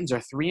Tennessee Titans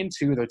are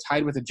 3-2. They're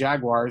tied with the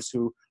Jaguars,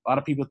 who a lot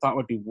of people thought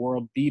would be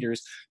world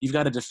beaters. You've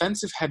got a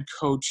defensive head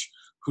coach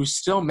who's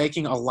still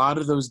making a lot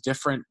of those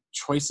different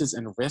choices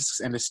and risks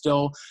and is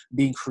still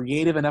being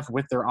creative enough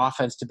with their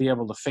offense to be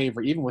able to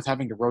favor, even with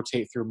having to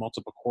rotate through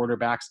multiple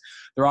quarterbacks.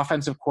 Their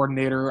offensive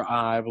coordinator,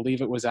 I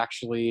believe it was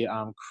actually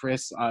I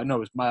believe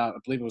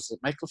it was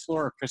Mike LaFleur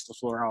or Chris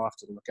LaFleur. I'll have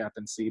to look up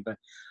and see, but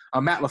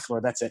Matt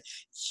LaFleur, that's it.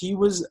 He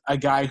was a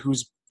guy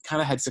who's kind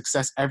of had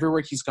success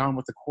everywhere he's gone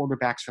with the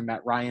quarterbacks, from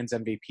Matt Ryan's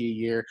MVP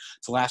year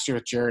to last year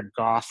with Jared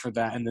Goff for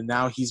that, and then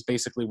now he's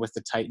basically with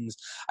the Titans.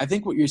 I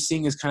think what you're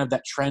seeing is kind of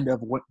that trend of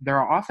what there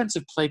are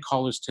offensive play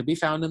callers to be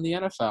found in the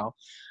NFL.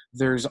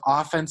 There's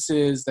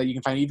offenses that you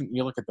can find. Even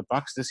you look at the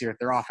Bucs this year,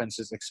 their offense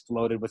has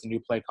exploded with new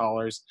play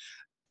callers.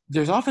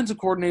 There's offensive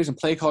coordinators and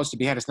play callers to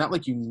be had. It's not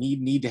like you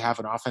need to have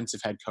an offensive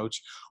head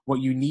coach. What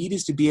you need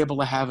is to be able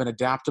to have an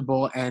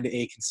adaptable and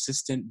a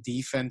consistent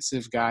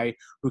defensive guy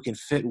who can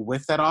fit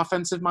with that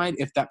offensive mind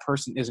if that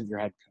person isn't your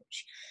head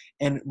coach.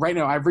 And right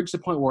now, I've reached the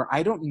point where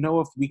I don't know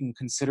if we can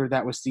consider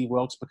that with Steve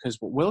Wilks, because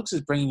what Wilks is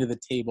bringing to the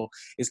table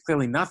is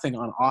clearly nothing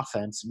on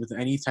offense with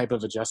any type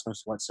of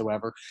adjustments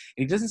whatsoever.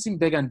 And he doesn't seem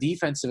big on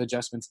defensive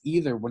adjustments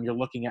either when you're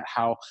looking at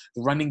how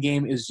the running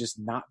game is just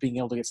not being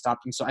able to get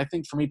stopped. And so I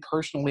think for me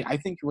personally, I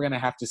think we're going to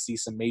have to see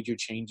some major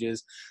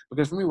changes,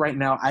 because for me right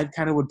now, I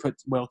kind of would put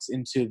Wilks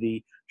into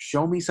the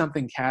show me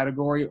something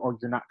category or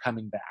you're not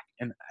coming back.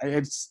 And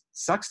it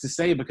sucks to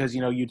say, because,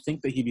 you'd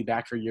think that he'd be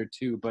back for year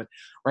 2. But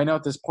right now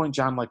at this point,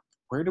 John,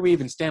 where do we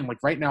even stand?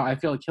 Right now, I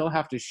feel like he'll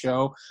have to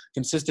show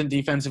consistent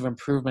defensive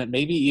improvement,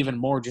 maybe even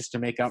more, just to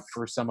make up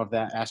for some of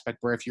that aspect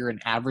where if you're an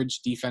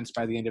average defense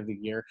by the end of the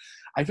year,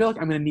 I feel like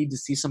I'm going to need to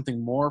see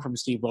something more from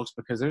Steve Wilks,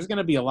 because there's going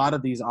to be a lot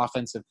of these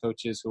offensive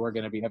coaches who are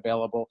going to be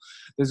available.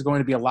 There's going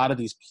to be a lot of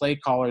these play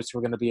callers who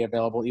are going to be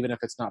available, even if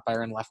it's not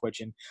Byron Leftwich.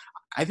 And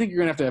I think you're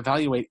going to have to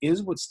evaluate,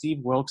 is what Steve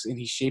Wilks and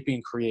he's shaping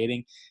and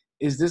creating,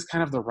 is this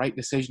kind of the right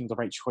decision, the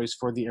right choice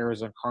for the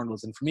Arizona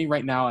Cardinals? And for me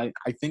right now, I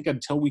think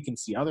until we can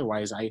see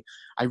otherwise, I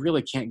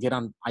really can't get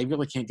on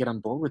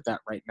board with that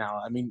right now.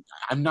 I mean,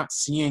 I'm not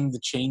seeing the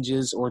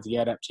changes or the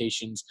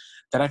adaptations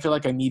that I feel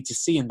like I need to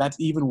see. And that's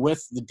even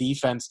with the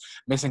defense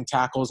missing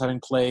tackles, having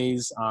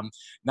plays,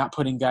 not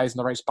putting guys in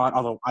the right spot.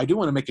 Although I do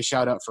want to make a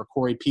shout out for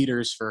Corey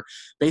Peters for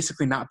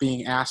basically not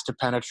being asked to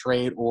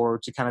penetrate or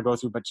to kind of go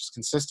through, but just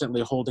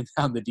consistently holding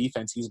down the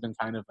defense. He's been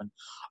kind of an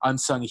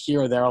unsung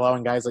hero there,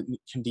 allowing guys like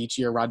Kandichi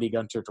or Rodney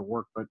Gunter to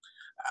work. But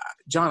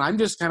John, I'm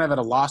just kind of at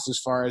a loss as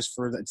far as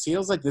for it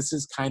feels like this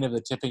is kind of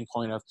the tipping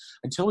point of,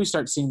 until we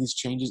start seeing these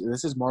changes,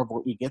 this is more of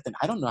what we get, then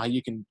I don't know how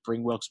you can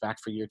bring Wilks back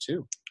for year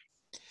 2.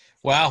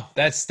 Wow,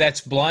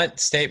 that's blunt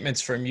statements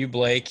from you,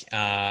 Blake.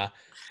 And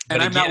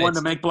I'm not one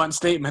to make blunt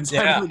statements.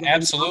 Yeah,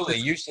 absolutely.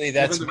 Usually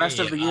that's the rest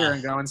of the year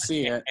and go and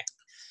see it.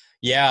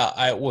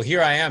 Yeah,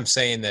 here I am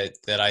saying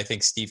that I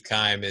think Steve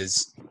Keim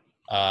is,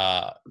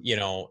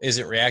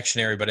 isn't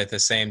reactionary, but at the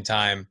same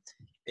time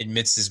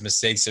admits his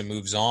mistakes and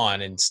moves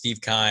on. And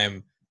Steve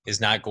Keim is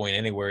not going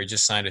anywhere. He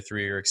just signed a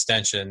 3-year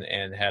extension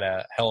and had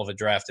a hell of a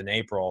draft in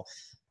April.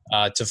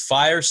 To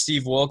fire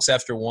Steve Wilks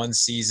after one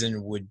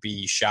season would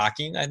be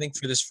shocking, I think,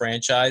 for this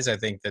franchise. I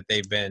think that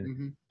they've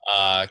been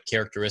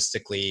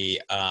characteristically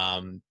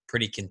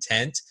pretty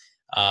content.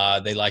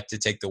 They like to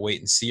take the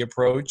wait-and-see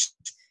approach.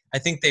 I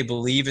think they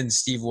believe in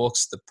Steve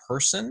Wilks, the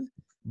person,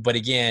 But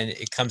again,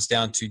 it comes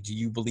down to, do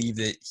you believe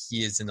that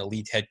he is an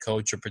elite head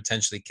coach or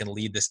potentially can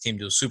lead this team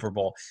to a Super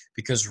Bowl?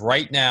 Because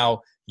right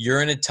now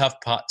you're in a tough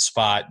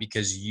spot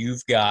because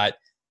you've got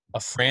a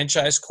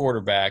franchise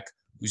quarterback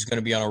who's going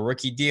to be on a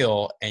rookie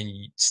deal, and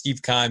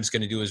Steve Keim's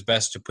going to do his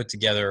best to put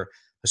together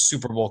a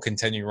Super Bowl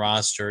contending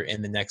roster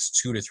in the next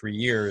 2 to 3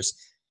 years.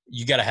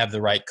 You got to have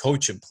the right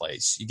coach in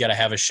place. You got to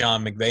have a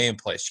Sean McVay in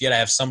place. You got to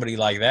have somebody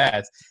like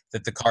that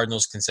the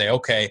Cardinals can say,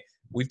 okay,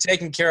 we've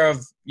taken care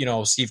of,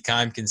 Steve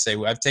Keim can say,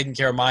 I've taken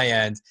care of my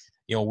end.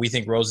 We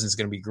think Rosen's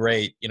going to be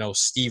great.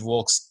 Steve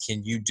Wilks,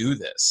 can you do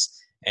this?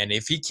 And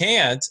if he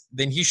can't,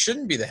 then he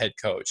shouldn't be the head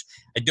coach.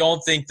 I don't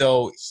think,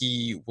 though,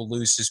 he will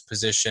lose his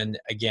position,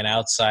 again,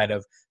 outside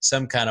of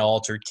some kind of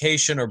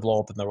altercation or blow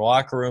up in the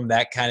locker room,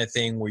 that kind of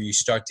thing where you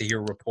start to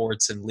hear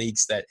reports and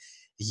leaks that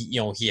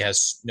he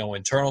has no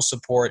internal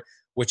support,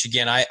 which,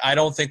 again, I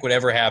don't think would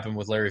ever happen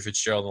with Larry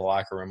Fitzgerald in the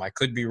locker room. I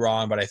could be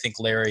wrong, but I think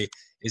Larry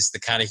is the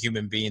kind of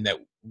human being that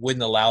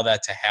wouldn't allow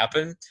that to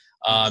happen.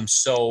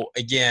 So,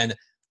 again,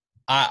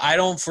 I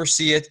don't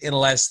foresee it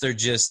unless they're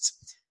just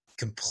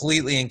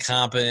completely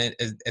incompetent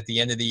at the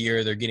end of the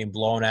year. They're getting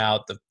blown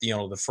out.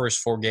 The first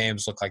 4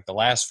 games look like the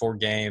last 4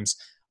 games,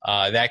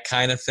 that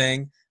kind of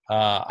thing.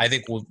 I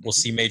think we'll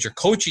see major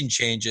coaching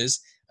changes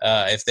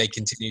if they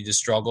continue to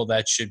struggle.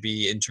 That should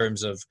be, in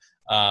terms of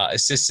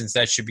assistants,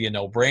 that should be a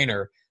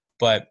no-brainer.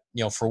 But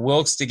for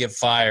Wilks to get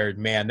fired,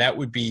 man, that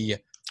would be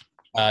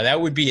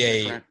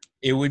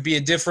a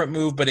different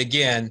move. But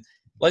again,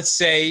 let's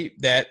say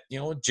that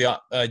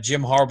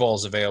Jim Harbaugh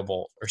is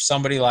available, or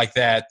somebody like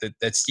that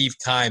Steve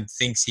Keim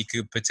thinks he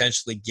could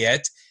potentially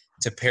get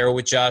to pair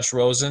with Josh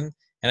Rosen.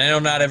 And I know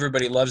not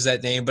everybody loves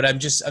that name, but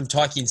I'm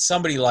talking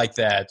somebody like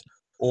that,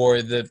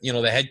 or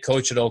the head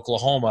coach at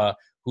Oklahoma,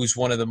 who's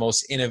one of the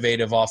most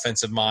innovative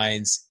offensive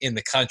minds in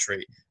the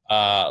country,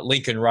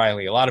 Lincoln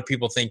Riley. A lot of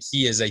people think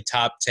he is a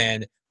top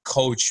 10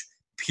 coach,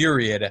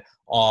 period,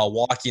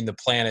 walking the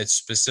planet,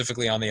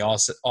 specifically on the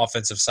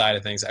offensive side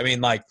of things. I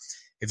mean, like,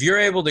 if you're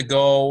able to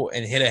go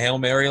and hit a Hail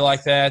Mary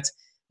like that,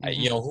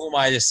 who am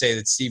I to say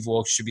that Steve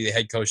Wilks should be the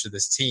head coach of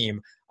this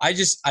team?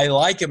 I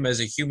like him as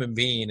a human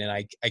being, and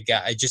I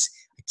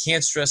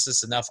can't stress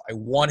this enough. I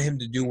want him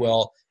to do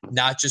well,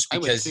 not just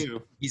because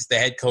he's the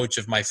head coach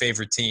of my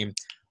favorite team.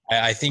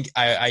 I think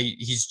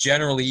he's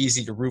generally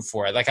easy to root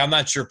for. Like, I'm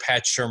not sure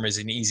Pat Shurmur is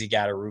an easy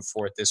guy to root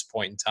for at this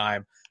point in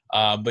time,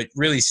 but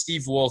really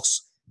Steve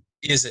Wilks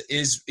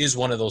is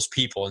one of those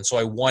people, and so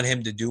I want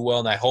him to do well.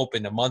 And I hope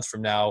in a month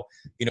from now,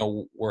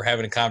 we're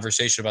having a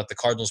conversation about the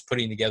Cardinals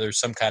putting together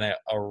some kind of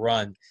a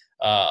run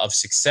of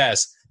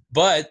success.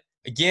 But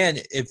again,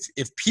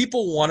 if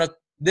people want to,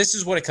 this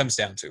is what it comes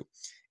down to.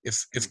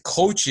 If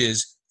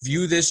coaches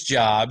view this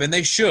job, and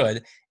they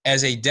should,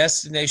 as a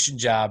destination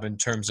job in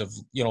terms of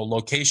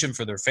location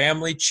for their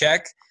family,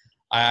 check.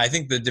 I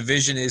think the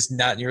division is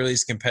not nearly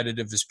as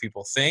competitive as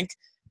people think.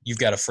 You've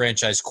got a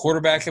franchise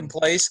quarterback in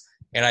place,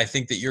 and I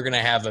think that you're going to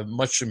have a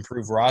much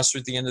improved roster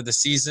at the end of the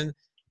season,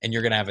 and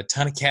you're going to have a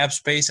ton of cap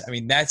space. I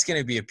mean, that's going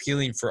to be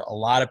appealing for a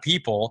lot of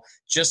people,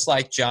 just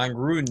like John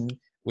Gruden,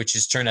 which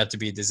has turned out to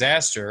be a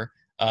disaster,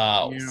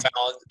 found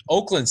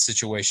Oakland's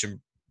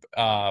situation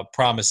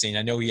promising.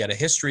 I know he had a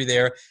history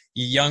there, a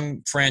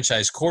young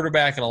franchise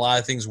quarterback, and a lot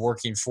of things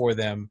working for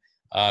them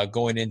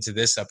going into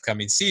this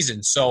upcoming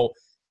season. So,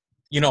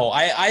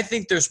 I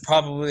think there's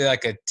probably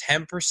like a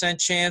 10%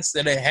 chance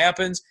that it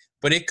happens,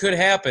 but it could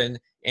happen.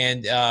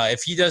 And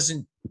if he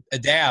doesn't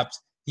adapt,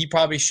 he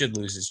probably should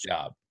lose his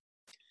job.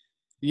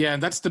 Yeah,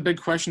 that's the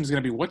big question is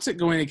going to be, what's it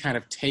going to kind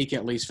of take,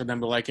 at least for them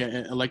to like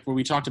what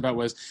we talked about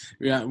was,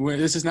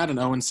 this is not an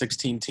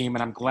 0-16 team,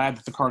 and I'm glad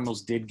that the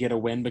Cardinals did get a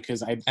win,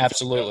 because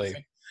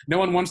absolutely no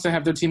one wants to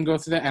have their team go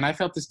through that, and I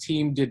felt this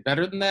team did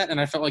better than that, and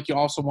I felt like you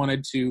also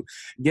wanted to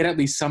get at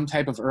least some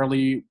type of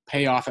early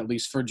payoff, at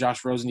least for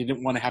Josh Rosen. You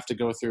didn't want to have to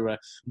go through a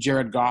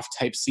Jared Goff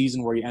type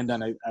season where you end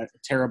on a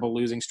terrible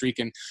losing streak,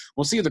 and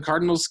we'll see. The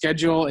Cardinals'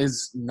 schedule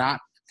is not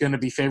going to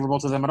be favorable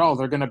to them at all.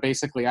 They're going to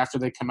basically, after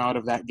they come out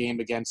of that game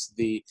against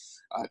the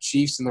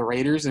Chiefs and the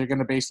Raiders, they're going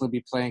to basically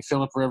be playing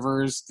Phillip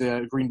Rivers,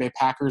 the Green Bay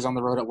Packers on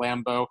the road at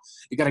Lambeau.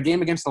 You got a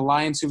game against the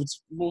Lions, who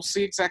we'll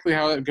see exactly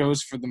how it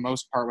goes for the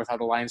most part with how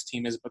the Lions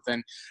team is, but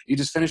then you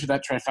just finish with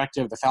that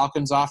trifecta of the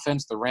Falcons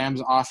offense, the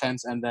Rams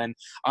offense, and then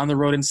on the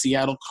road in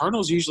Seattle.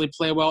 Cardinals usually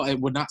play well. It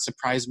would not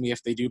surprise me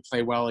if they do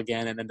play well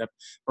again and end up,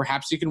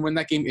 perhaps you can win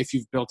that game if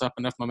you've built up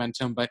enough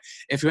momentum, but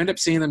if you end up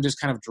seeing them just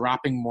kind of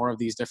dropping more of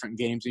these different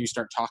games, and you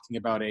start talking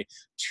about a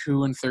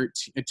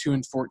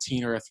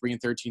 2-14 or a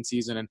 3-13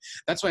 season. And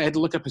that's why I had to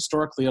look up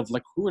historically of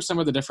like, who are some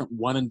of the different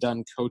one and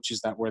done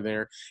coaches that were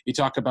there. You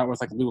talk about with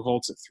like Lou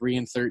Holtz at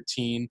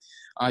 3-13.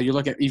 You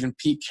look at even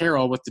Pete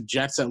Carroll with the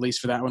Jets, at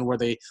least for that one, where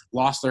they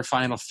lost their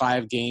final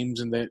 5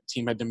 games and the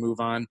team had to move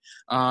on.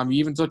 You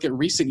even look at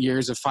recent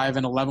years of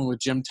 5-11 with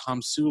Jim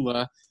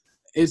Tomsula.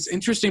 it's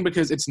interesting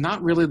because it's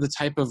not really the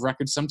type of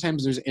record.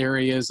 Sometimes there's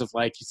areas of,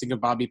 like, you think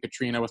of Bobby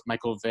Petrino with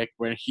Michael Vick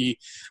where he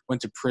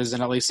went to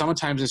prison. At least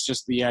sometimes it's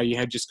just you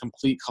had just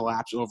complete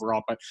collapse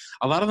overall. But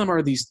a lot of them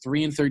are these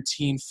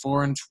 3-13,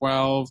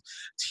 4-12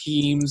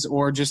 teams,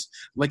 or just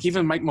like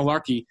even Mike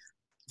Mularkey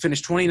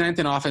finished 29th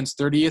in offense,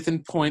 30th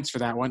in points for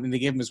that one, and they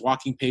gave him his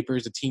walking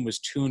papers. The team was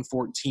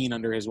 2-14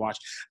 under his watch.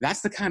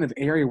 That's the kind of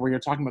area where you're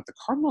talking about. The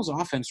Cardinals'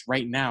 offense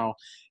right now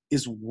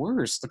is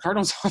worse. The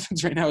Cardinals'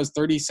 offense right now is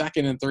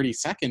 32nd and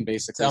 32nd,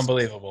 basically. It's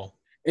unbelievable.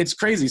 It's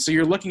crazy. So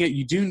you're looking at,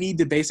 you do need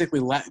to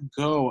basically let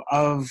go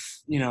of,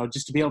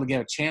 just to be able to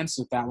get a chance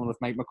with that one with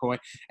Mike McCoy.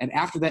 And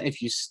after that,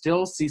 if you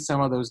still see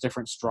some of those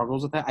different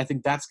struggles with that, I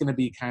think that's going to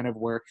be kind of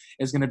where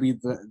is going to be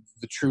the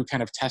true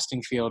kind of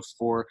testing field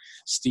for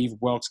Steve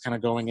Wilks kind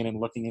of going in and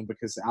looking in,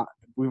 because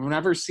we've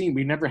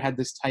never had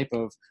this type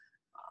of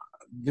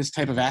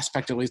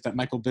aspect, at least, that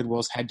Michael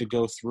Bidwill's had to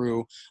go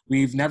through.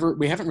 We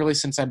haven't really,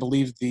 since I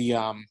believe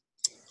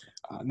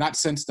not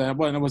since it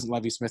wasn't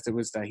Lovie Smith, it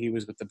was that he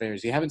was with the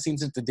Bears. You haven't seen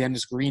since the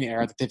Dennis Green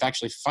era that they've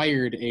actually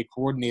fired a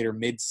coordinator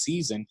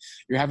mid-season.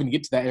 You're having to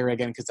get to that era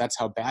again because that's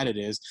how bad it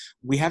is.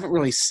 We haven't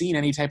really seen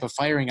any type of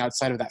firing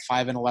outside of that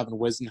 5-11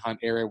 Whisenhunt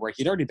era where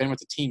he'd already been with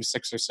the team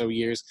 6 or so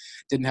years,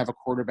 didn't have a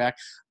quarterback.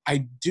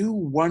 I do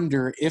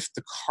wonder if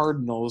the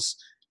Cardinals,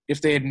 if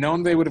they had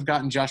known they would have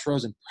gotten Josh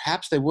Rosen,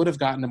 perhaps they would have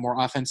gotten a more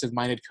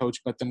offensive-minded coach,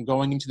 but them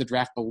going into the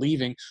draft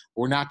believing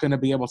we're not going to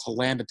be able to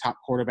land a top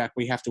quarterback.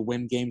 We have to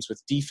win games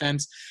with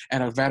defense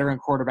and a veteran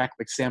quarterback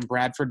like Sam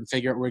Bradford and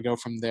figure out where we go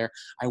from there.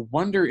 I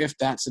wonder if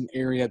that's an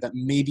area that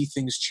maybe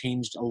things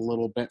changed a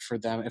little bit for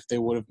them if they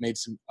would have made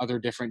some other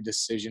different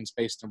decisions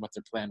based on what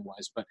their plan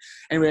was. But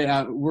anyway,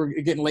 we're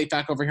getting late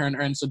back over here on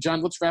Earn. So,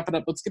 John, let's wrap it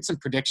up. Let's get some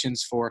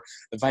predictions for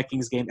the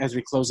Vikings game as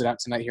we close it out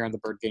tonight here on the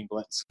Bird Gang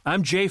Blitz.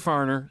 I'm Jay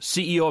Farner,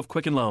 CEO of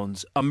Quicken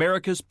Loans,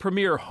 America's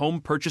premier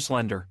home purchase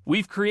lender.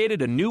 We've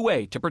created a new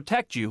way to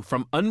protect you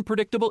from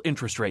unpredictable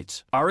interest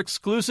rates. Our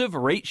exclusive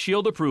Rate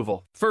Shield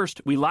approval.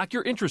 First, we lock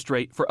your interest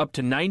rate for up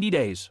to 90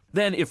 days.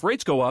 Then, if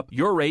rates go up,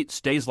 your rate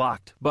stays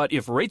locked. But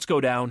if rates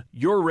go down,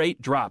 your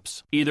rate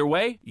drops. Either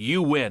way,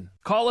 you win.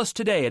 Call us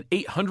today at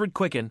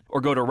 800-QUICKEN or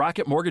go to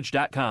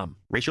rocketmortgage.com.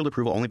 Rate Shield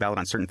approval only valid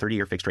on certain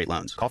 30-year fixed-rate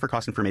loans. Call for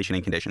cost information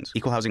and conditions.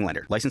 Equal housing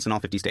lender. Licensed in all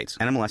 50 states.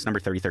 NMLS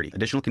number 3030.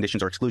 Additional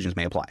conditions or exclusions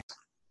may apply.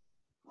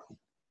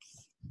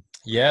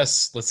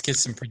 Yes, let's get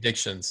some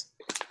predictions.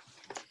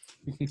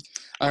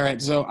 All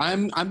right, so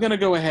I'm going to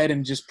go ahead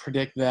and just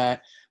predict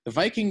that the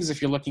Vikings,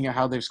 if you're looking at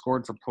how they've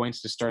scored for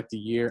points to start the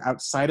year,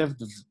 outside of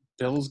the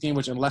Bills game,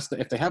 which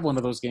if they have one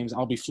of those games,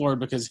 I'll be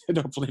floored because it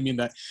hopefully mean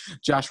that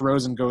Josh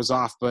Rosen goes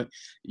off. But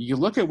you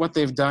look at what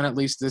they've done at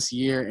least this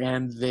year,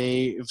 and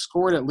they've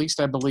scored at least,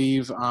 I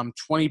believe,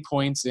 20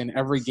 points in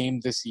every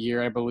game this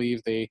year. I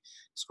believe they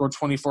scored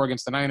 24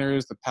 against the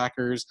Niners, the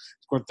Packers,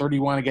 scored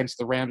 31 against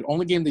the Rams. The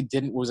only game they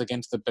didn't was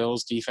against the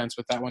Bills defense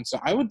with that one. So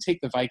I would take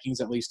the Vikings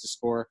at least to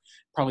score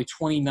probably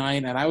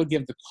 29, and I would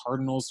give the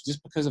Cardinals,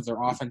 just because of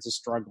their offense is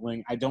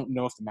struggling. I don't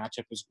know if the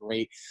matchup is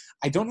great.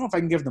 I don't know if I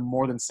can give them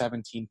more than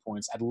 17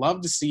 points. I'd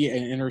love to see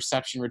an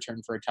interception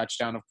return for a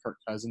touchdown of Kirk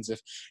Cousins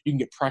if you can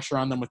get pressure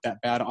on them with that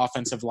bad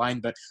offensive line.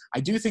 But I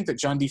do think that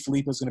John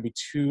DeFilippo is going to be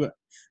too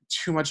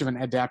much of an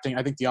adapting.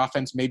 I think the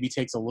offense maybe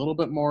takes a little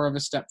bit more of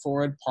a step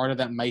forward. Part of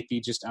that might be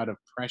just out of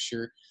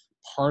pressure.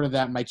 Part of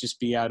that might just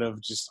be out of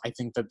I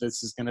think that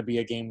this is going to be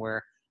a game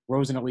where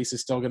Rosen at least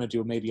is still going to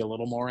do maybe a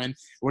little more in. It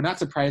would not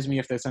surprise me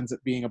if this ends up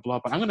being a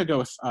blowout, but I'm going to go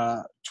with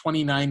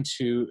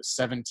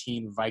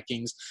 29-17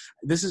 Vikings.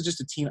 This is just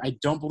a team I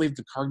don't believe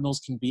the Cardinals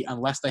can beat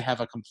unless they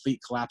have a complete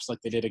collapse like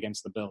they did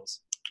against the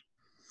Bills.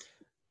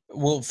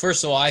 Well,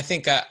 first of all, I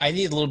think I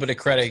need a little bit of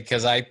credit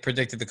because I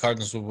predicted the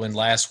Cardinals would win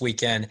last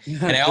weekend.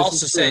 And I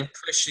also said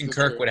Christian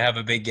Kirk would have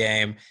a big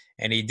game,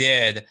 and he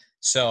did.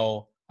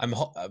 So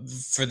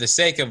for the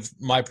sake of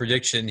my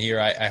prediction here,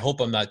 I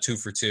hope I'm not 2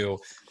 for 2.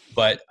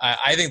 But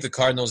I think the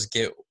Cardinals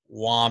get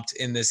whomped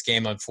in this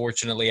game,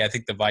 unfortunately. I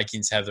think the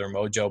Vikings have their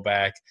mojo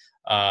back.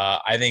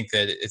 I think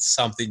that it's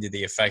something to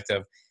the effect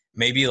of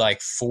maybe like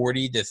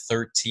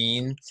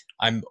 40-13.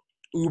 I'm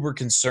uber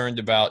concerned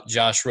about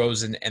Josh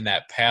Rosen and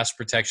that pass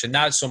protection.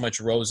 Not so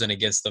much Rosen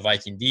against the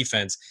Viking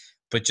defense,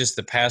 but just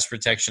the pass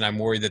protection. I'm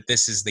worried that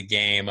this is the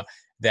game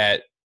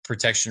that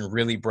protection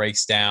really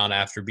breaks down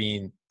after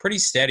being pretty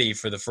steady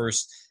for the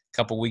first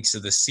couple weeks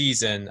of the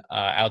season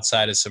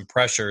outside of some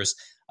pressures.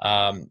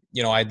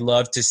 I'd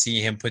love to see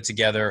him put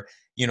together,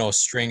 a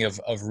string of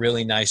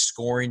really nice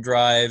scoring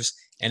drives.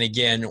 And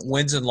again,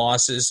 wins and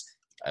losses,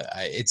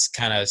 it's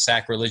kind of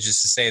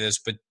sacrilegious to say this,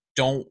 but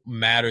don't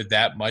matter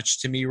that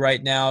much to me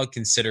right now,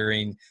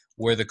 considering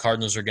where the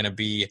Cardinals are going to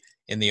be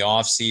in the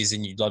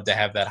offseason. You'd love to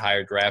have that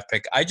higher draft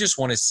pick. I just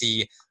want to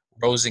see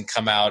Rosen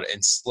come out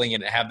and sling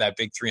it and have that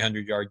big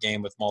 300-yard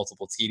game with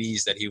multiple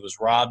TDs that he was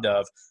robbed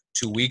of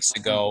 2 weeks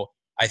ago.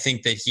 I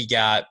think that he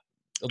got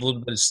a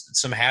little bit of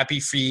some happy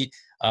feet.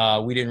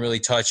 We didn't really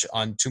touch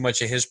on too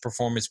much of his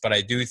performance, but I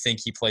do think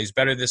he plays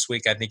better this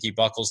week. I think he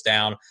buckles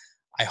down.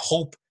 I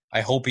hope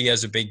he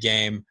has a big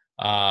game,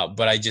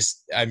 but I'm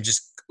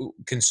just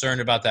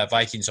concerned about that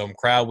Vikings home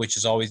crowd, which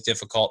is always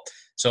difficult.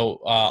 So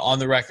on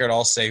the record,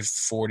 I'll say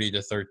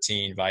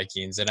 40-13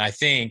 Vikings. And I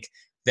think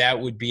that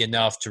would be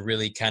enough to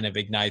really kind of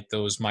ignite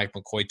those Mike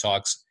McCoy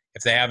talks,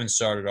 if they haven't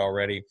started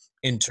already,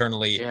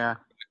 internally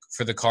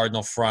for the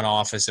Cardinal front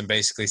office, and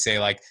basically say,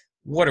 like,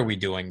 what are we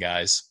doing,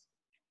 guys?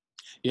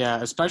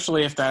 Yeah,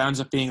 especially if that ends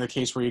up being the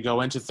case where you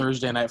go into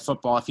Thursday Night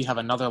Football. If you have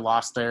another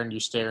loss there and you're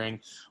staring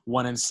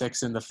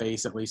 1-6 in the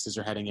face, at least as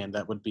you're heading in,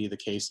 that would be the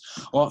case.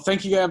 Well,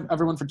 thank you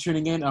everyone for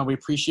tuning in. We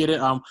appreciate it.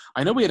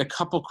 I know we had a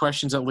couple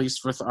questions at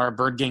least with our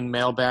Bird Gang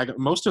mailbag.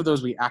 Most of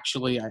those we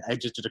actually, I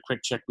just did a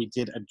quick check, we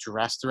did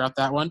address throughout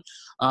that one.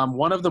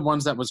 One of the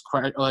ones that was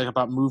quite like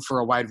about move for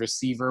a wide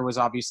receiver was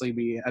obviously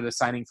we had a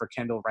signing for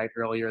Kendall Wright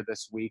earlier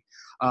this week.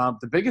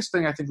 The biggest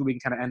thing I think that we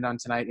can kind of end on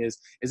tonight is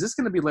this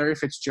going to be Larry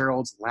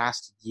Fitzgerald's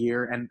last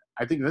year? And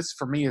I think this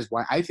for me is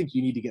why I think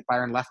you need to get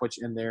Byron Leftwich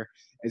in there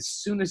as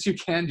soon as you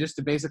can, just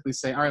to basically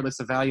say, all right, let's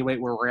evaluate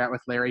where we're at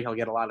with Larry. He'll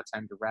get a lot of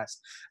time to rest.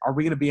 Are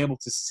we going to be able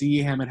to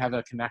see him and have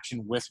a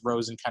connection with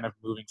Rosen kind of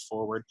moving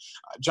forward?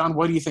 John,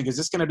 what do you think? Is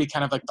this going to be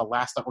kind of like the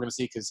last that we're going to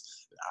see?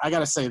 Because I got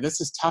to say, this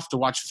is tough to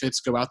watch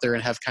Fitz go out there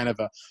and have kind of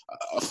a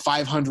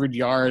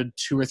 500-yard,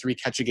 2 or 3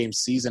 catch-a-game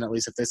season, at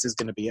least if this is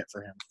going to be it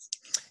for him.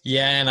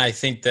 Yeah, and I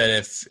think that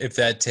if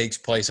that takes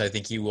place, I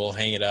think he will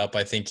hang it up.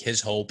 I think his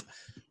hope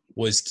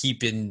was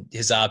keeping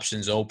his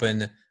options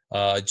open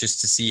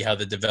just to see how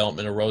the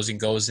development of Rosen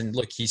goes. And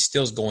look, he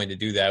still's going to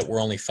do that. We're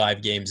only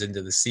 5 games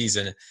into the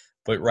season.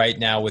 But right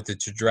now with the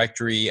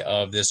trajectory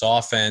of this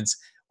offense,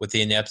 with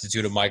the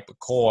ineptitude of Mike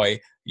McCoy,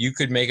 you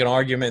could make an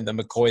argument that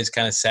McCoy is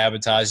kind of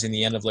sabotaging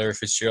the end of Larry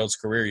Fitzgerald's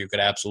career. You could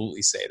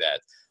absolutely say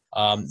that.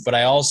 But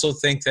I also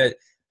think that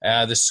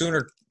the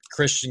sooner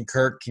Christian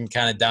Kirk can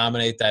kind of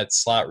dominate that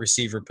slot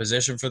receiver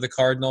position for the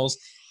Cardinals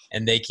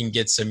and they can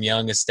get some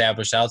young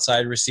established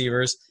outside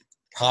receivers,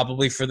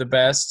 probably for the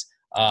best.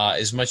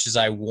 As much as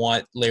I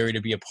want Larry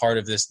to be a part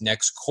of this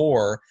next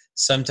core,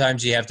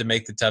 sometimes you have to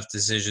make the tough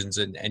decisions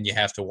and you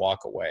have to walk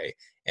away.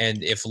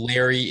 And if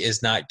Larry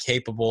is not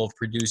capable of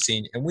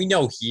producing, and we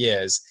know he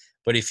is,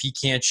 but if he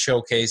can't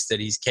showcase that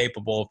he's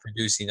capable of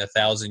producing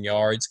 1,000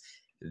 yards,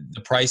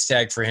 the price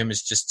tag for him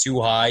is just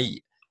too high,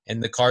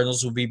 and the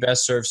Cardinals will be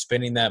best served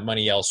spending that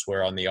money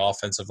elsewhere on the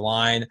offensive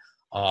line,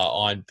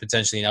 on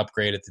potentially an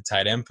upgrade at the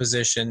tight end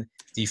position.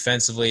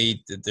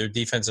 Defensively, their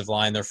defensive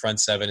line, their front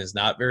seven is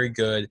not very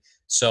good.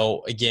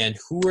 So, again,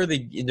 who are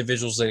the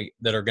individuals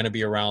that are going to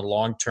be around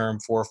long-term,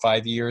 4 or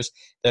 5 years,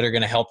 that are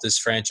going to help this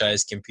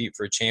franchise compete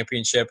for a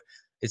championship?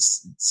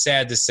 It's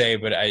sad to say,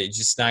 but it's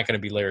just not going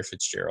to be Larry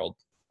Fitzgerald.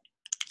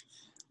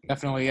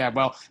 Definitely, yeah.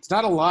 Well, it's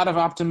not a lot of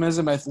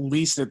optimism, at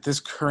least at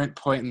this current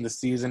point in the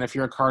season. If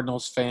you're a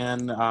Cardinals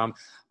fan,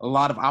 a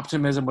lot of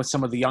optimism with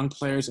some of the young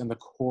players in the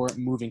core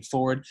moving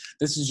forward.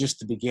 This is just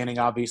the beginning,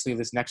 obviously, of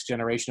this next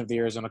generation of the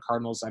Arizona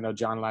Cardinals. I know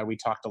John and I, we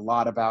talked a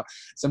lot about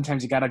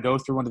sometimes you got to go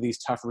through one of these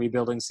tough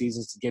rebuilding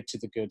seasons to get to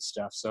the good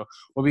stuff. So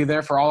we'll be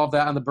there for all of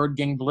that on the Bird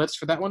Gang Blitz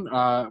for that one.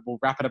 We'll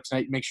wrap it up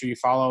tonight. Make sure you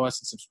follow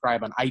us and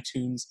subscribe on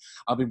iTunes.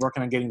 I'll be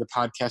working on getting the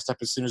podcast up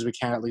as soon as we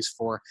can, at least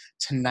for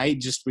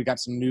tonight. Just we got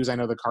some news. I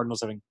know the Cardinals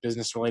having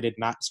business-related,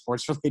 not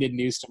sports-related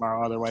news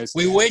tomorrow. Otherwise,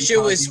 we wish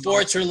it was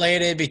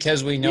sports-related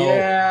because we know.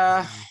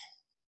 Yeah.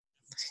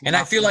 And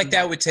I feel like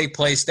that would take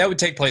place. That would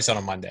take place on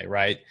a Monday,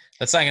 right?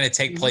 That's not going to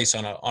take place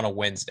on a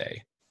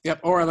Wednesday. Yep,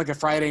 or like a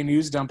Friday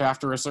news dump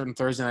after a certain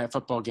Thursday night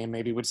football game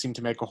maybe would seem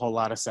to make a whole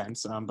lot of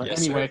sense. But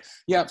yes, anyway, sir.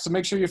 Yeah, so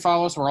make sure you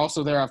follow us. We're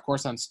also there, of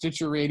course, on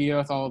Stitcher Radio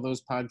with all of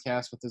those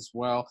podcasts with as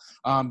well.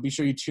 Be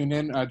sure you tune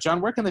in. John,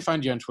 where can they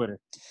find you on Twitter?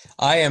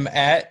 I am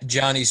at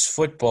Johnny's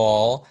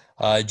Football,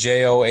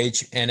 JOHNNYS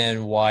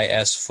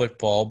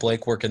Football.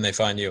 Blake, where can they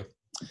find you?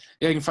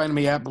 Yeah, you can find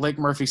me at Blake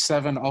Murphy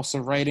 7, also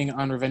writing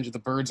on Revenge of the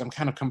Birds. I'm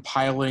kind of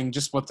compiling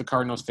just what the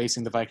Cardinals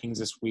facing the Vikings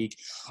this week.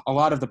 A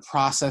lot of the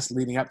process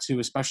leading up to,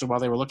 especially while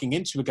they were looking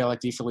into a guy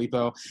like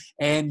DeFilippo.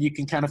 And you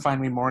can kind of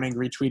find me morning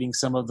retweeting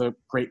some of the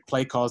great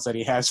play calls that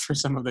he has for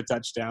some of the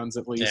touchdowns,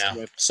 at least.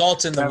 Yeah,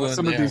 salt in the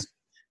wound.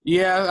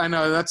 Yeah, I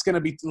know. That's going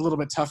to be a little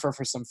bit tougher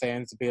for some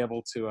fans to be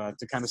able to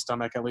kind of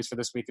stomach, at least for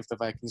this week, if the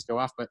Vikings go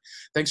off. But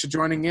thanks for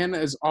joining in,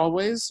 as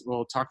always.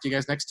 We'll talk to you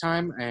guys next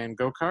time, and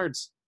go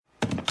Cards.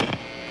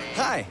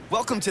 Hi,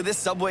 welcome to this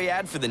Subway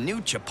ad for the new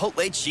Chipotle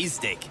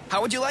cheesesteak.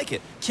 How would you like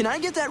it? Can I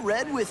get that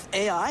red with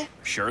AI?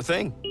 Sure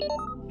thing.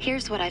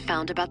 Here's what I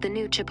found about the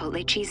new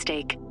Chipotle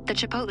cheesesteak. The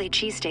Chipotle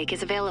cheesesteak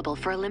is available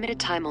for a limited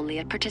time only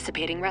at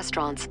participating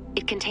restaurants.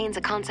 It contains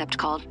a concept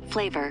called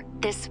flavor.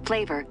 This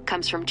flavor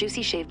comes from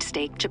juicy shaved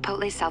steak,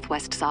 Chipotle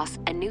Southwest sauce,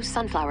 and new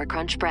sunflower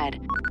crunch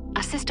bread.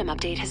 A system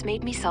update has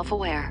made me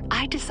self-aware.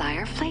 I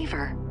desire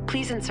flavor.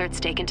 Please insert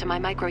steak into my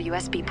micro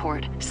USB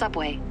port.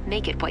 Subway,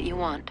 make it what you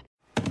want.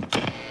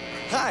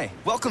 Hi,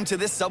 welcome to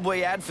this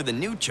Subway ad for the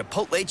new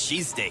Chipotle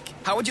cheesesteak.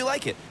 How would you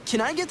like it?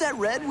 Can I get that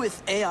red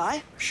with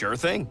AI? Sure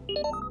thing.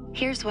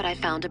 Here's what I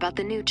found about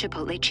the new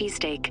Chipotle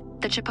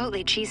cheesesteak. The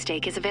Chipotle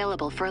cheesesteak is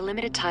available for a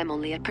limited time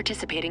only at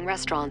participating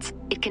restaurants.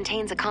 It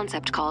contains a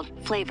concept called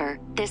flavor.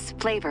 This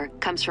flavor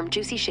comes from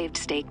juicy shaved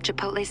steak,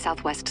 Chipotle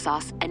Southwest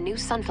sauce, and new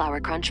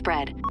sunflower crunch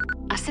bread.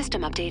 A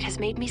system update has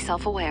made me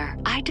self-aware.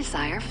 I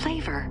desire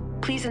flavor.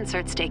 Please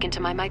insert steak into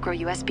my micro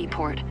USB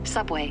port.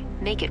 Subway,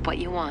 make it what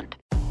you want.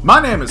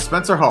 My name is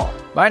Spencer Hall.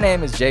 My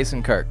name is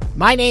Jason Kirk.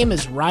 My name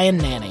is Ryan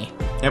Nanny.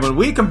 And when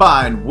we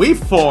combine, we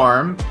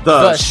form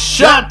the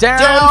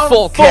Shutdown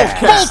Fullcast.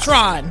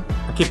 Voltron!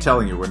 I keep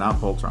telling you, we're not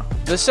Voltron.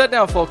 The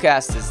Shutdown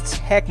Fullcast is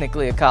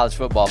technically a college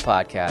football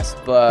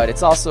podcast, but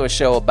it's also a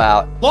show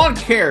about lawn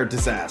care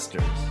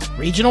disasters,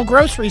 regional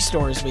grocery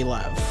stores we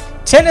love,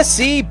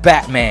 Tennessee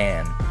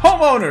Batman,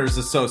 homeowners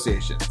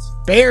associations,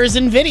 bears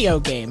and video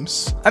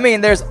games. I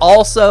mean, there's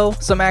also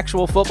some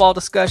actual football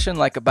discussion,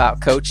 like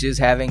about coaches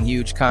having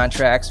huge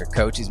contracts, or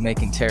coaches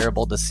making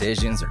terrible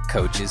decisions, or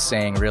coaches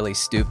saying really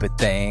stupid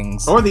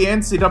things. Or the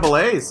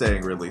NCAA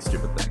saying really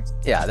stupid things.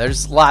 Yeah,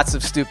 there's lots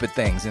of stupid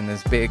things in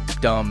this big,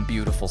 dumb,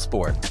 beautiful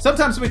sport.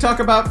 Sometimes we talk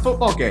about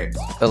football games.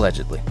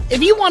 Allegedly.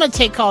 If you want to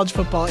take college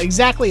football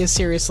exactly as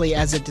seriously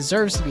as it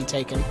deserves to be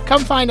taken,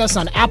 come find us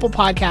on Apple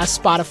Podcasts,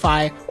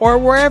 Spotify, or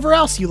wherever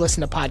else you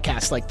listen to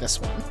podcasts like this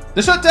one.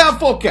 The Shutdown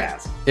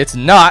Fullcast. It's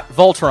not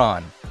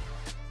Voltron.